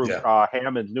I'm sure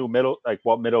Hammonds knew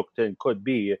what Middleton could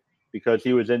be, because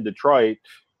he was in Detroit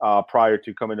prior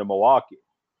to coming to Milwaukee.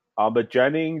 But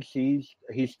Jennings, he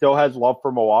still has love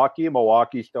for Milwaukee.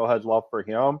 Milwaukee still has love for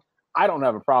him. I don't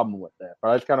have a problem with that.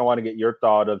 But I just kind of want to get your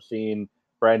thought of seeing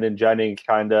Brandon Jennings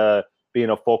kind of being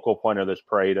a focal point of this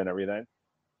parade and everything.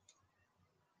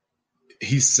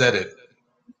 he said it,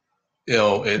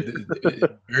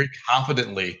 very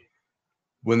confidently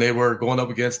when they were going up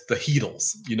against the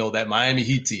Heatles, that Miami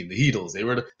Heat team, the Heatles. They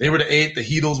were the 8, the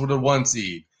Heatles were the 1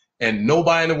 seed, and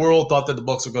nobody in the world thought that the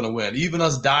Bucks were going to win. Even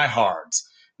us diehards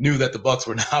knew that the Bucks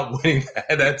were not winning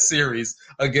that series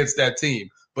against that team.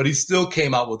 But he still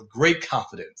came out with great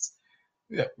confidence.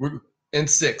 Yeah, we're in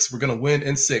 6. We're going to win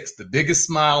in 6. The biggest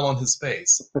smile on his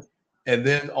face. And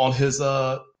then on his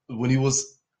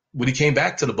when he came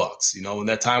back to the Bucks, in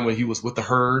that time when he was with the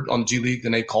Herd on G League,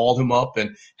 then they called him up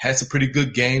and had some pretty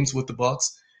good games with the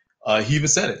Bucks. He even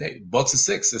said it, "Hey, Bucks is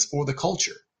 6. It's for the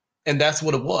culture." And that's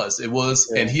what it was. It was,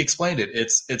 and he explained it.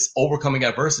 It's overcoming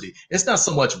adversity. It's not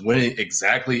so much winning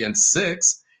exactly in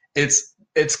 6. It's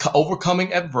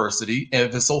overcoming adversity. And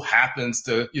if it so happens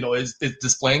to, it's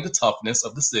displaying the toughness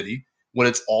of the city when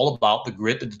it's all about the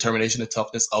grit, the determination, the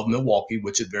toughness of Milwaukee,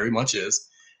 which it very much is,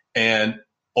 and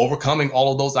overcoming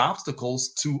all of those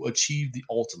obstacles to achieve the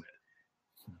ultimate.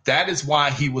 That is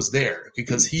why he was there,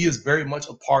 because he is very much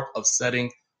a part of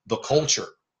setting the culture,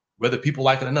 whether people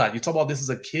like it or not. You talk about this as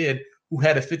a kid who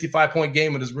had a 55-point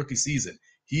game in his rookie season.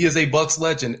 He is a Bucks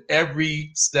legend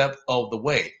every step of the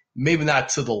way. Maybe not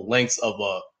to the lengths of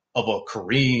a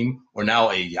Kareem or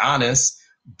now a Giannis,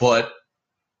 but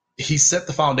he set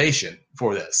the foundation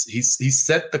for this. He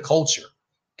set the culture,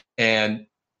 and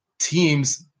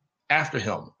teams after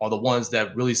him are the ones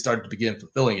that really started to begin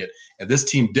fulfilling it. And this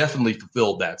team definitely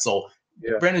fulfilled that. So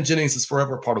Brandon Jennings is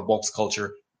forever a part of Bucks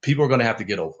culture. People are going to have to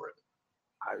get over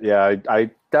it. Yeah,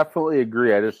 I definitely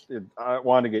agree. I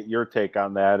wanted to get your take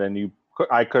on that, and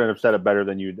I couldn't have said it better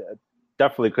than you did.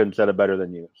 Definitely couldn't have said it better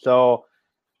than you. So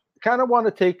kind of want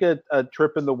to take a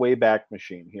trip in the Wayback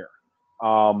Machine here.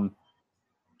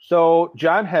 So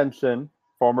John Henson,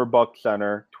 former Bucks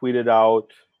center, tweeted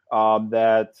out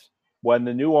that when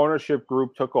the new ownership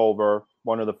group took over,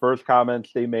 one of the first comments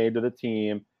they made to the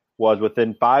team was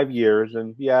within 5 years,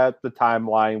 and the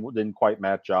timeline didn't quite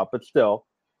match up, but still,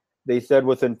 they said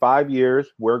within 5 years,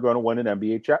 we're going to win an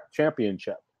NBA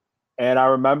championship. And I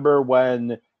remember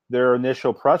when their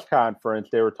initial press conference,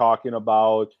 they were talking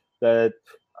about that,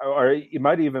 or it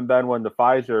might have even been when the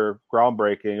Pfizer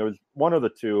groundbreaking, it was one of the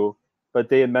two, but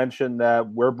they had mentioned that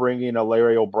we're bringing a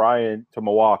Larry O'Brien to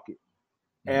Milwaukee.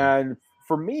 Mm-hmm. And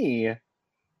for me,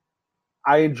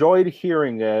 I enjoyed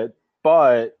hearing it,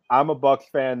 but I'm a Bucks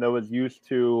fan that was used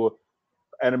to,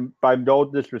 and by no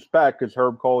disrespect, because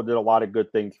Herb Cole did a lot of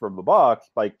good things for the Bucks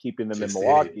by keeping them in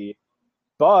Milwaukee.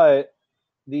 But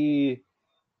since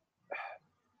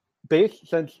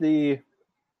the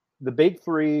Big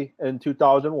Three in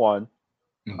 2001,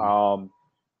 mm-hmm.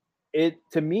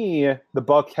 To me, the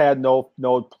Bucks had no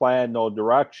plan, no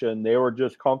direction. They were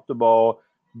just comfortable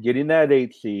getting that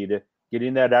 8 seed,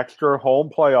 getting that extra home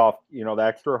playoff, the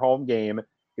extra home game,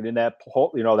 getting that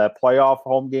that playoff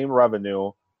home game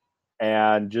revenue,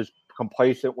 and just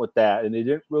complacent with that. And they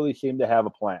didn't really seem to have a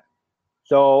plan.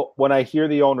 So when I hear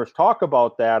the owners talk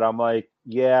about that, I'm like,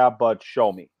 yeah, but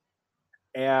show me.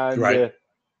 And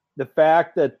the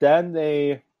fact that then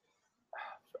they,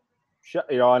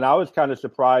 and I was kind of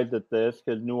surprised at this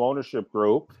because new ownership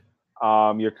group,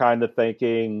 you're kind of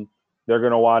thinking they're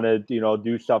going to want to,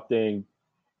 do something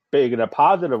big in a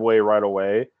positive way right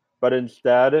away. But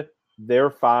instead, they're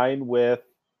fine with,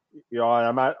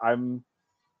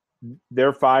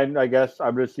 they're fine. I guess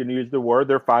I'm just going to use the word.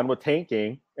 They're fine with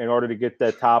tanking in order to get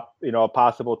that top, a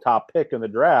possible top pick in the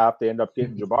draft. They end up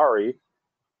getting Jabari.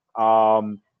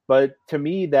 But to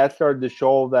me, that started to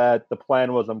show that the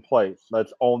plan was in place.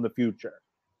 Let's own the future.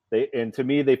 To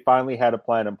me, they finally had a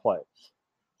plan in place.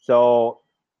 So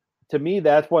to me,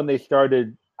 that's when I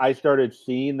started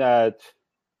seeing that,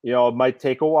 it might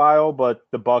take a while, but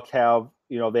the Bucks have,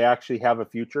 they actually have a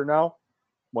future now.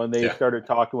 When they started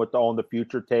talking with the own the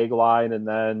future tagline, and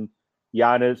then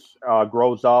Giannis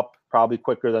grows up probably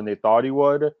quicker than they thought he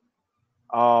would.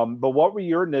 But what were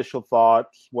your initial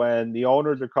thoughts when the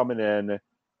owners are coming in?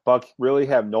 Bucks really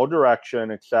have no direction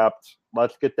except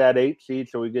let's get that 8 seed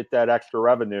so we get that extra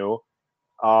revenue.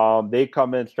 They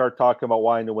come in and start talking about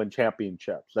wanting to win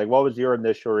championships. Like, what was your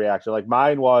initial reaction? Like,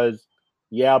 mine was,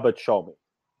 yeah, but show me.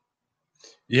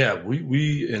 Yeah,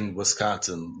 we in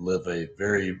Wisconsin live a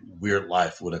very weird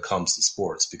life when it comes to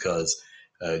sports because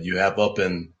you have up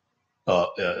in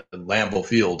Lambeau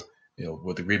Field,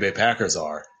 where the Green Bay Packers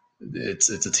are. It's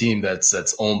a team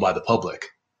that's owned by the public.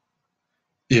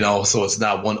 So it's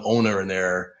not one owner in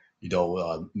there,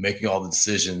 making all the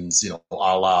decisions, a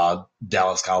la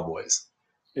Dallas Cowboys.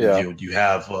 Yeah. You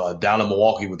have down in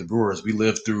Milwaukee with the Brewers, we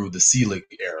lived through the C League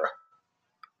era.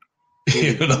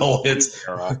 It's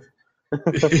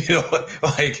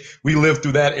Like we lived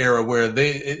through that era where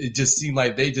it just seemed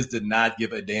like they just did not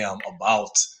give a damn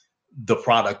about the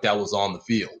product that was on the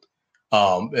field.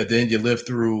 And then you lived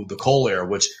through the Cole era,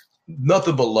 which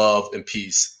nothing but love and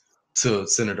peace to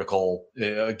Senator Cole.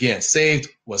 Again, saved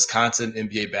Wisconsin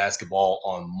NBA basketball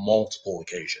on multiple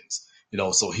occasions.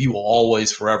 So he will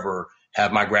always forever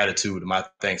have my gratitude and my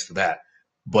thanks for that.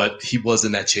 But he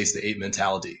wasn't that chase the 8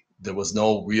 mentality. There was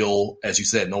no real, as you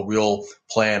said, no real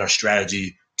plan or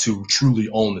strategy to truly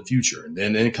own the future. And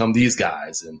then come these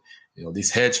guys and,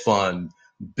 these hedge fund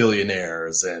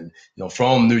billionaires and,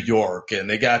 from New York, and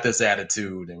they got this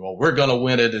attitude and, well, we're going to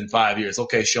win it in 5 years.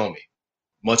 Okay, show me.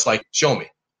 Much like show me.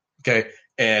 Okay.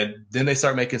 And then they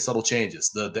start making subtle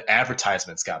changes. The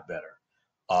advertisements got better.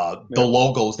 The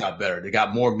logos got better. They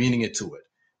got more meaning into it.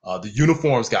 The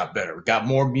uniforms got better, got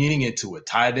more meaning into it,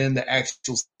 tied in the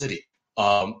actual city.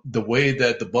 The way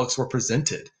that the Bucks were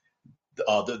presented,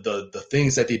 the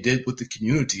things that they did with the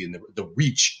community and the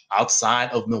reach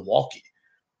outside of Milwaukee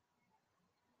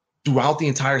throughout the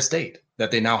entire state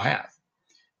that they now have.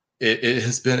 It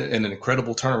has been an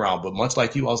incredible turnaround. But much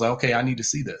like you, I was like, okay, I need to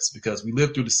see this because we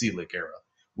lived through the Sealick era.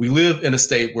 We live in a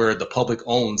state where the public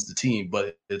owns the team,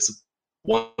 but it's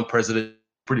one president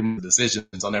pretty much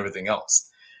decisions on everything else.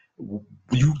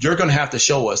 You're going to have to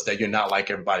show us that you're not like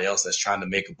everybody else that's trying to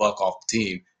make a buck off the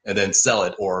team and then sell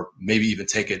it or maybe even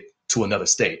take it to another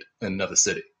state and another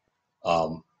city.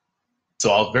 So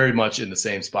I was very much in the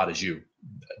same spot as you.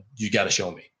 You got to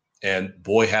show me. And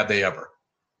boy, have they ever.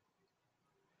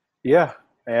 Yeah,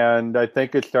 and I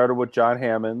think it started with John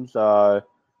Hammonds.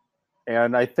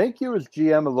 And I think he was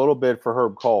GM a little bit for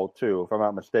Herb Cole, too, if I'm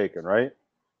not mistaken, right?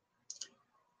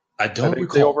 I think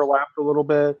recall. They overlapped a little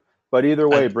bit. But either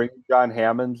way, bringing John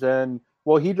Hammonds in,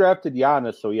 well, he drafted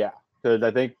Giannis, so yeah, because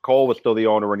I think Cole was still the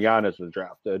owner when Giannis was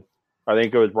drafted. I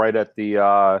think it was right at the,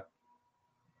 I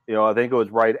think it was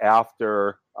right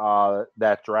after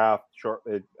that draft,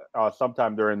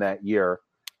 sometime during that year.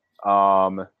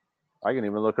 I can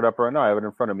even look it up right now. I have it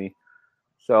in front of me.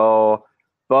 So,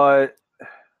 but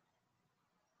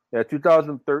yeah,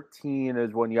 2013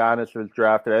 is when Giannis was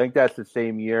drafted. I think that's the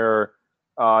same year.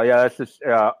 That's just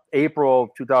April of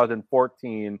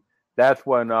 2014. That's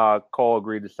when Cole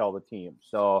agreed to sell the team.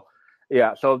 So,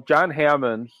 yeah. So John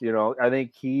Hammonds, I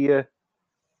think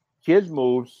his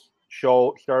moves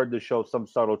started to show some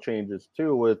subtle changes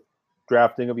too, with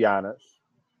drafting of Giannis,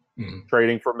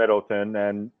 trading for Middleton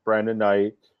and Brandon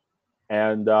Knight,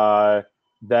 and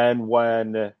then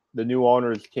when the new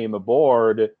owners came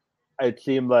aboard, it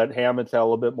seemed that Hammonds had a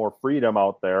little bit more freedom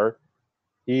out there.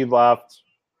 He left,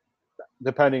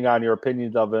 depending on your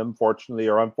opinions of him, fortunately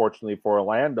or unfortunately for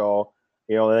Orlando,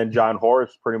 and then John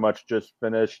Horst pretty much just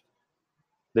finished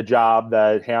the job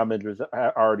that Hammonds was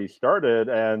already started,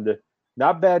 and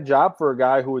not bad job for a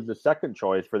guy who was the second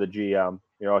choice for the GM.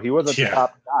 He wasn't the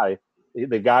top guy.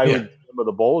 The guy who's with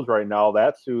the Bulls right now,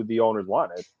 that's who the owners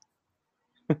wanted.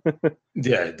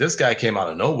 Yeah, this guy came out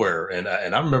of nowhere, and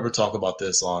I remember talking about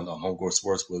this on Homegrown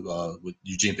Sports with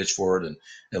Eugene Pitchford and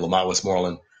Lamont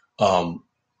Westmoreland.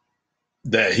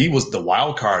 That he was the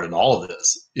wild card in all of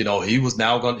this. He was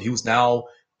now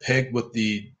pegged with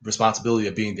the responsibility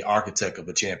of being the architect of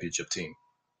a championship team,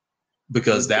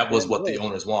 because that was what the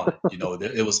owners wanted.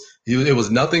 It was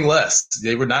nothing less.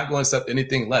 They were not going to accept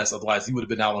anything less. Otherwise, he would have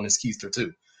been out on his keister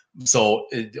too. So,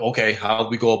 okay, how do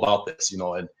we go about this?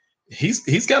 And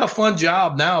he's got a fun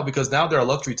job now, because now they're a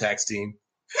luxury tax team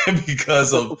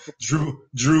because of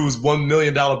Drew's $1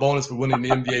 million bonus for winning the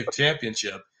NBA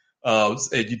championship.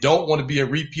 And you don't want to be a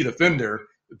repeat offender,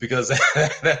 because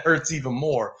that hurts even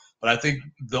more. But I think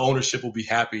the ownership will be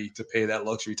happy to pay that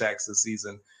luxury tax this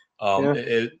season.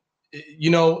 Like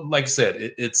I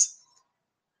said,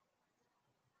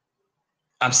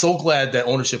 I'm so glad that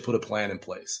ownership put a plan in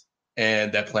place,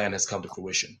 and that plan has come to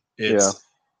fruition.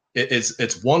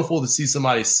 It's wonderful to see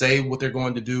somebody say what they're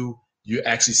going to do. You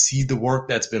actually see the work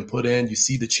that's been put in. You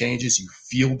see the changes. You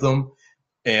feel them,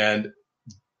 and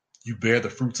you bear the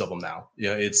fruits of them now.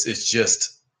 It's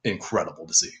just incredible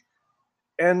to see.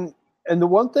 And the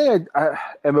one thing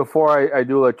and before I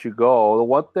do let you go,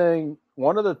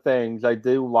 one of the things I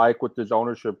do like with this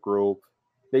ownership group,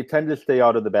 they tend to stay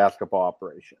out of the basketball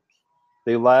operations.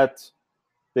 They let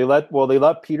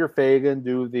Peter Fagan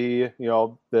do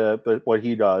the what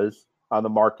he does on the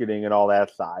marketing and all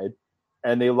that side,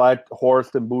 and they let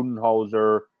Horst and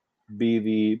Budenholzer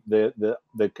be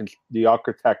the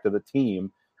architect of the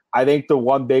team. I think the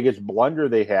one biggest blunder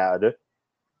they had,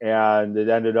 and it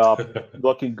ended up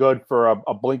looking good for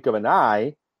a blink of an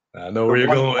eye. I know where you're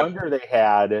going. The blunder they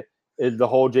had is the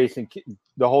whole Jason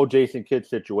Kidd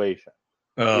situation.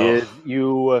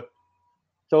 Oh.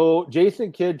 So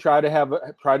Jason Kidd tried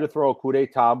to throw a coup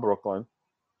d'etat in Brooklyn.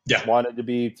 Yeah. Wanted to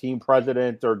be team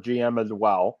president or GM as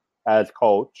well as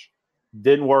coach.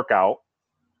 Didn't work out.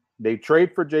 They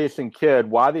trade for Jason Kidd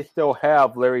while they still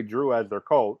have Larry Drew as their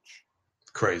coach.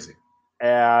 Crazy.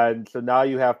 And so now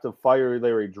you have to fire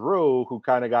Larry Drew, who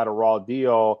kind of got a raw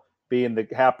deal,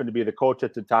 happened to be the coach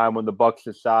at the time when the Bucks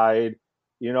decide,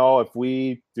 if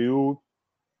we do,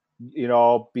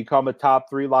 become a top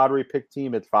 3 lottery pick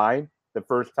team, it's fine. The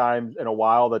first time in a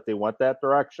while that they went that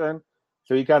direction.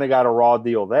 So he kind of got a raw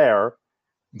deal there.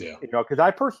 Yeah. Because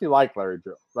I personally like Larry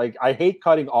Drew. Like, I hate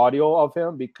cutting audio of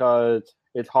him because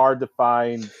it's hard to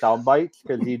find sound bites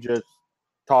because he just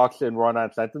talks and run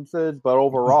on sentences. But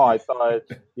overall, I thought,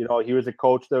 he was a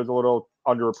coach that was a little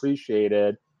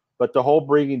underappreciated. But the whole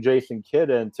bringing Jason Kidd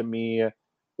in, to me,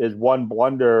 is one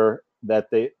blunder that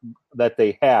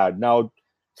they had. Now,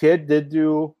 Kidd did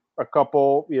do a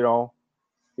couple,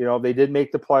 they did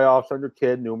make the playoffs under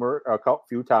Kidd a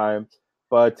few times.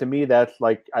 But to me, I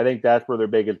think that's where their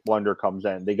biggest blunder comes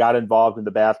in. They got involved in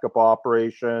the basketball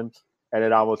operations, and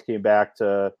it almost came back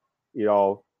to,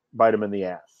 bite them in the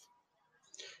ass.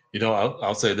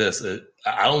 I'll say this.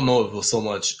 I don't know if it was so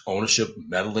much ownership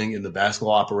meddling in the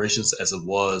basketball operations as it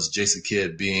was Jason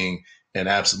Kidd being an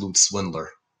absolute swindler.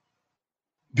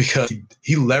 Because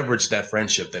he leveraged that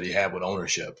friendship that he had with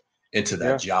ownership into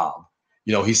that job.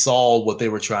 He saw what they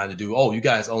were trying to do. Oh, you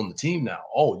guys own the team now.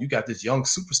 Oh, you got this young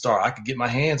superstar. I could get my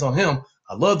hands on him.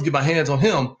 I love to get my hands on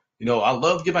him. I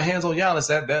love to get my hands on Giannis.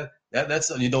 That's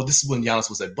this is when Giannis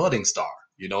was a budding star.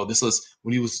 This was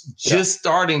when he was just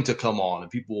starting to come on, and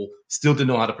people still didn't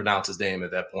know how to pronounce his name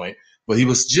at that point. But he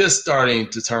was just starting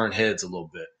to turn heads a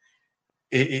little bit.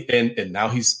 And now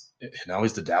he's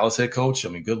the Dallas head coach. I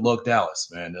mean, good luck, Dallas,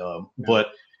 man. But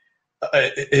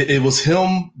it was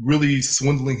him really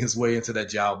swindling his way into that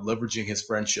job, leveraging his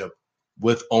friendship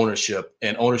with ownership,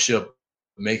 and ownership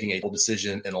making a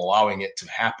decision and allowing it to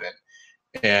happen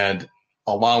and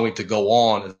allowing it to go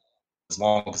on as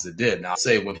long as it did. Now, I'll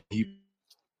say when he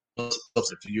was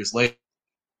a few years later,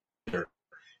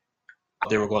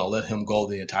 they were going to let him go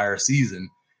the entire season,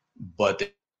 but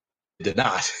they did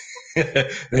not.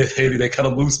 They cut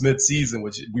him loose mid-season,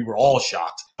 which we were all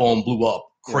shocked. Phone blew up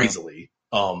crazily.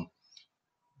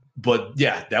 But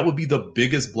yeah, that would be the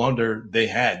biggest blunder they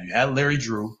had. You had Larry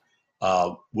Drew,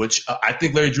 which I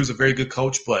think Larry Drew's a very good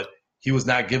coach, but he was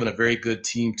not given a very good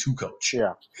team to coach.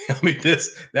 Yeah, I mean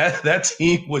that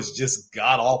team was just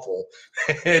god awful,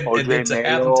 and then to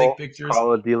have them take pictures.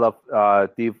 I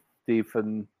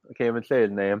can't even say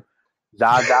his name.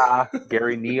 Zaza,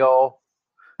 Gary Neal.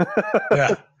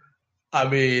 Yeah. I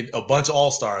mean, a bunch of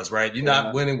all-stars, right? You're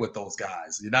not winning with those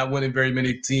guys. You're not winning very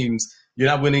many teams. You're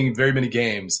not winning very many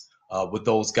games with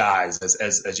those guys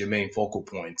as your main focal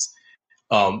points.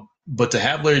 But to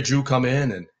have Larry Drew come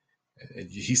in and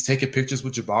he's taking pictures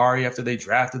with Jabari after they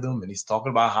drafted him, and he's talking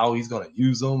about how he's going to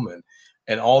use them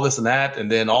and all this and that.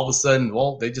 And then all of a sudden,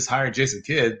 well, they just hired Jason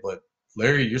Kidd, but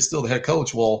Larry, you're still the head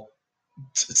coach. Well,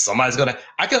 somebody's going to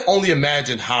 – I can only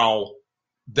imagine how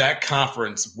that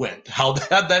conference went, how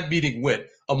that meeting went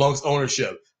amongst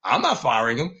ownership. I'm not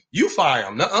firing him. You fire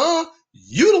him. Nuh-uh.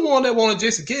 You the one that wanted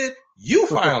Jason Kidd. You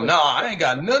fire him. Nah, I ain't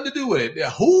got nothing to do with it.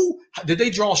 Who did they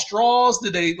draw straws?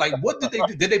 Did they what did they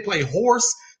do? Did they play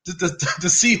horse to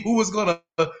see who was gonna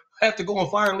have to go and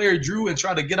fire Larry Drew and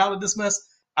try to get out of this mess?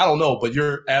 I don't know, but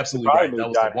you're absolutely right. That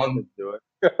was the one. Do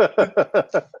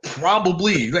it.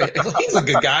 Probably. He's a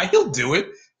good guy. He'll do it.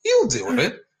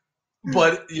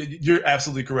 But you're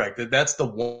absolutely correct. That's the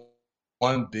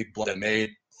one big blow that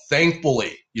made.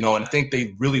 Thankfully, and I think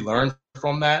they really learned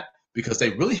from that because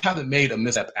they really haven't made a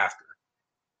misstep after.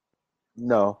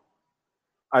 No.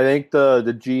 I think the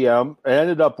GM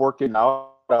ended up working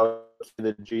out. The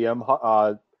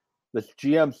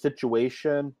GM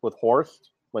situation with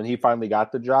Horst when he finally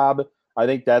got the job. I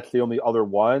think that's the only other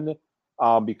one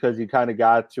because he kind of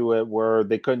got to it where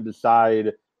they couldn't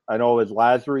decide. I know it was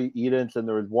Lazary, Edens, and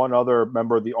there was one other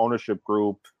member of the ownership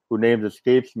group who name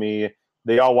escapes me.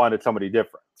 They all wanted somebody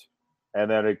different. And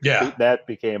then that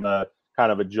became a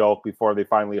kind of a joke before they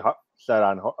finally set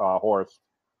on Horst.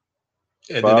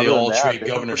 And then they all trade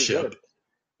governorship.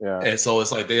 Yeah. And so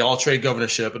it's like they all trade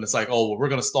governorship, and it's like, oh, well, we're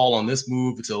going to stall on this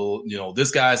move until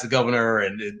this guy's the governor,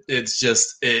 and that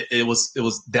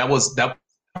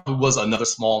was another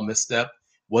small misstep.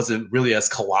 Wasn't really as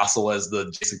colossal as the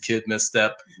Jason Kidd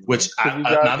misstep, which I'm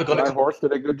not going to. Horst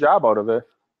did a good job out of it.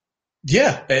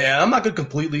 Yeah, and I'm not going to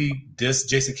completely diss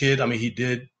Jason Kidd. I mean, he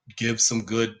did give some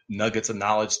good nuggets of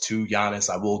knowledge to Giannis.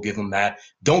 I will give him that.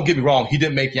 Don't get me wrong. He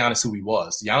didn't make Giannis who he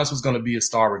was. Giannis was going to be a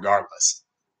star regardless.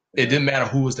 It didn't matter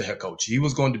who was the head coach. He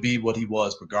was going to be what he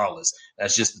was regardless.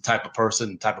 That's just the type of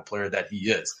person, type of player that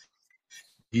he is.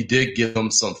 He did give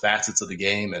him some facets of the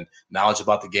game and knowledge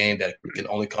about the game that can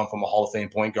only come from a Hall of Fame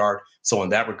point guard. So in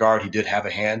that regard, he did have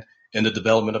a hand in the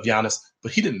development of Giannis,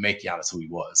 but he didn't make Giannis who he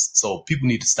was. So people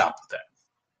need to stop with that.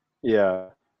 Yeah.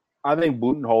 I think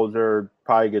Budenholzer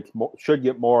probably should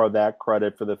get more of that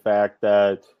credit for the fact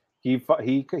that he put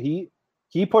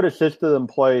a system in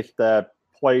place that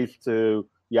plays to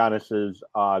Giannis's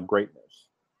greatness,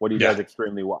 what he does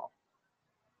extremely well.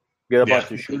 Get a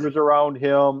bunch of shooters around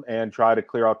him and try to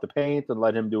clear out the paint and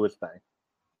let him do his thing.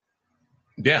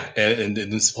 Yeah, and in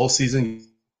this postseason,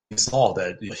 he saw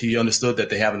that he understood that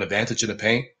they have an advantage in the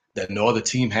paint that no other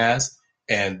team has,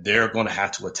 and they're going to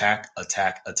have to attack,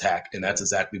 and that's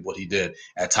exactly what he did.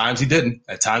 At times he didn't.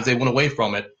 At times they went away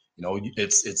from it.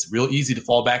 It's real easy to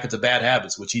fall back into bad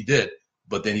habits, which he did.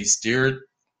 But then he steered,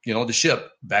 the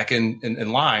ship back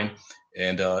in line,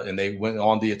 and they went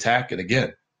on the attack. And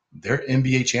again, they're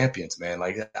NBA champions, man.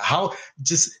 Like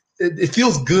it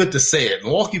feels good to say it.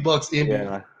 Milwaukee Bucks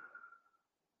NBA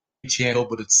channel,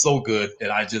 but it's so good,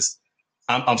 and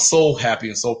I'm so happy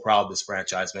and so proud of this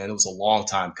franchise, man. It was a long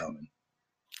time coming.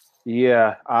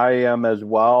 Yeah, I am as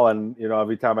well. And,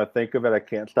 every time I think of it, I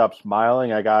can't stop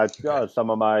smiling. I got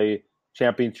some of my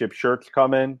championship shirts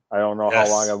coming. I don't know how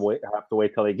long I have to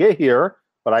wait till they get here,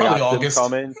 but I got them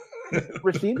coming.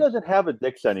 Racine doesn't have a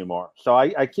Dick's anymore. So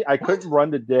I couldn't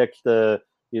run to Dick's the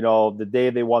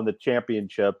day they won the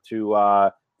championship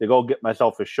to go get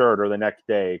myself a shirt or the next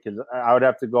day, because I would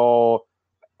have to go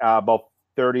about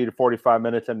 30 to 45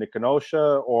 minutes into Kenosha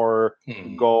or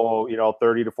go,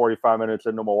 30 to 45 minutes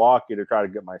into Milwaukee to try to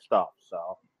get my stuff.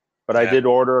 So, but I did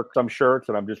order some shirts,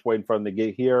 and I'm just waiting for them to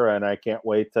get here, and I can't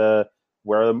wait to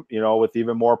wear them, with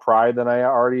even more pride than I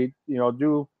already,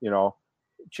 do,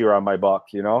 cheer on my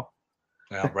Bucks, Yeah,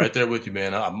 right there with you,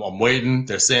 man. I'm waiting.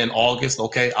 They're saying August.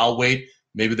 Okay, I'll wait.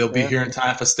 Maybe they'll be here in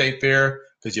time for State Fair,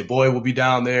 because your boy will be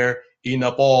down there eating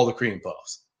up all the cream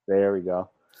puffs. There we go.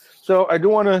 So I do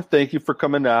want to thank you for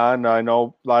coming on. I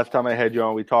know last time I had you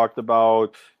on, we talked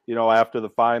about, after the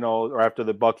final or after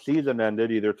the Bucks season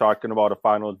ended, either talking about a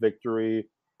finals victory,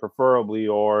 preferably,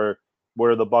 or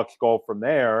where the Bucks go from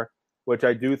there, which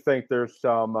I do think there's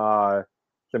some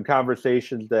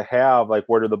conversations to have, like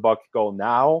where do the Bucks go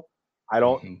now? I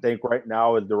don't think right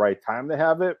now is the right time to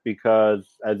have it,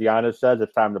 because, as Giannis says,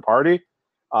 it's time to party.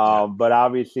 But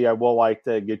obviously, I will like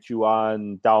to get you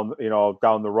on down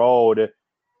the road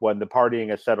when the partying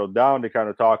has settled down to kind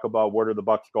of talk about where do the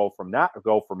Bucks go from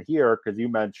here, because you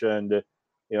mentioned,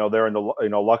 they're in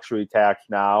the luxury tax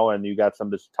now, and you got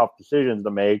some tough decisions to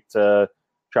make to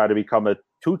try to become a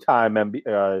two-time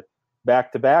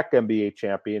back-to-back NBA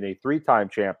champion, a three-time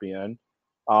champion.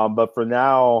 But for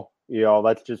now,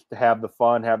 let's just have the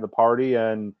fun, have the party.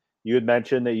 And you had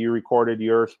mentioned that you recorded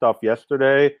your stuff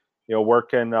yesterday. Where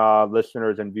can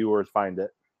listeners and viewers find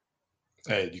it?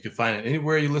 Hey, you can find it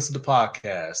anywhere you listen to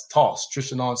podcasts. Toss,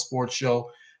 Tristan on Sports Show,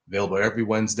 available every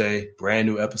Wednesday. Brand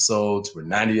new episodes. We're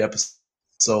 90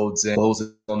 episodes in,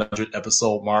 closing on the 100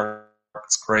 episode mark.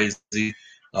 It's crazy.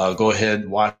 Go ahead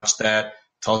and watch that.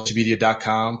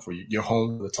 TossMedia.com for your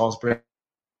home for the Toss brand.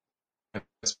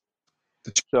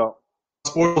 So,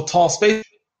 Sports Toss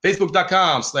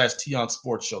Facebook.com/Tion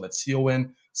Sports Show. That's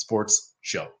TON Sports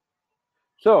Show.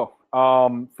 So,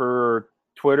 for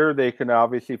Twitter, they can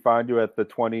obviously find you at the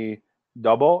 20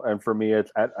 double, and for me,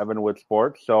 it's at Evanwood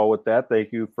Sports. So, with that,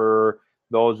 thank you for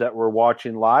those that were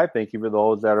watching live. Thank you for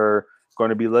those that are going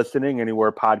to be listening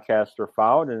anywhere podcasts are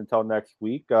found. And until next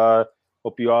week,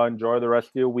 hope you all enjoy the rest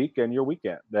of your week and your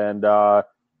weekend. And end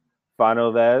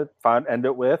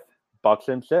it with Bucks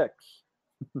and 6.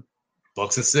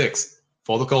 Bucks and 6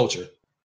 for the culture.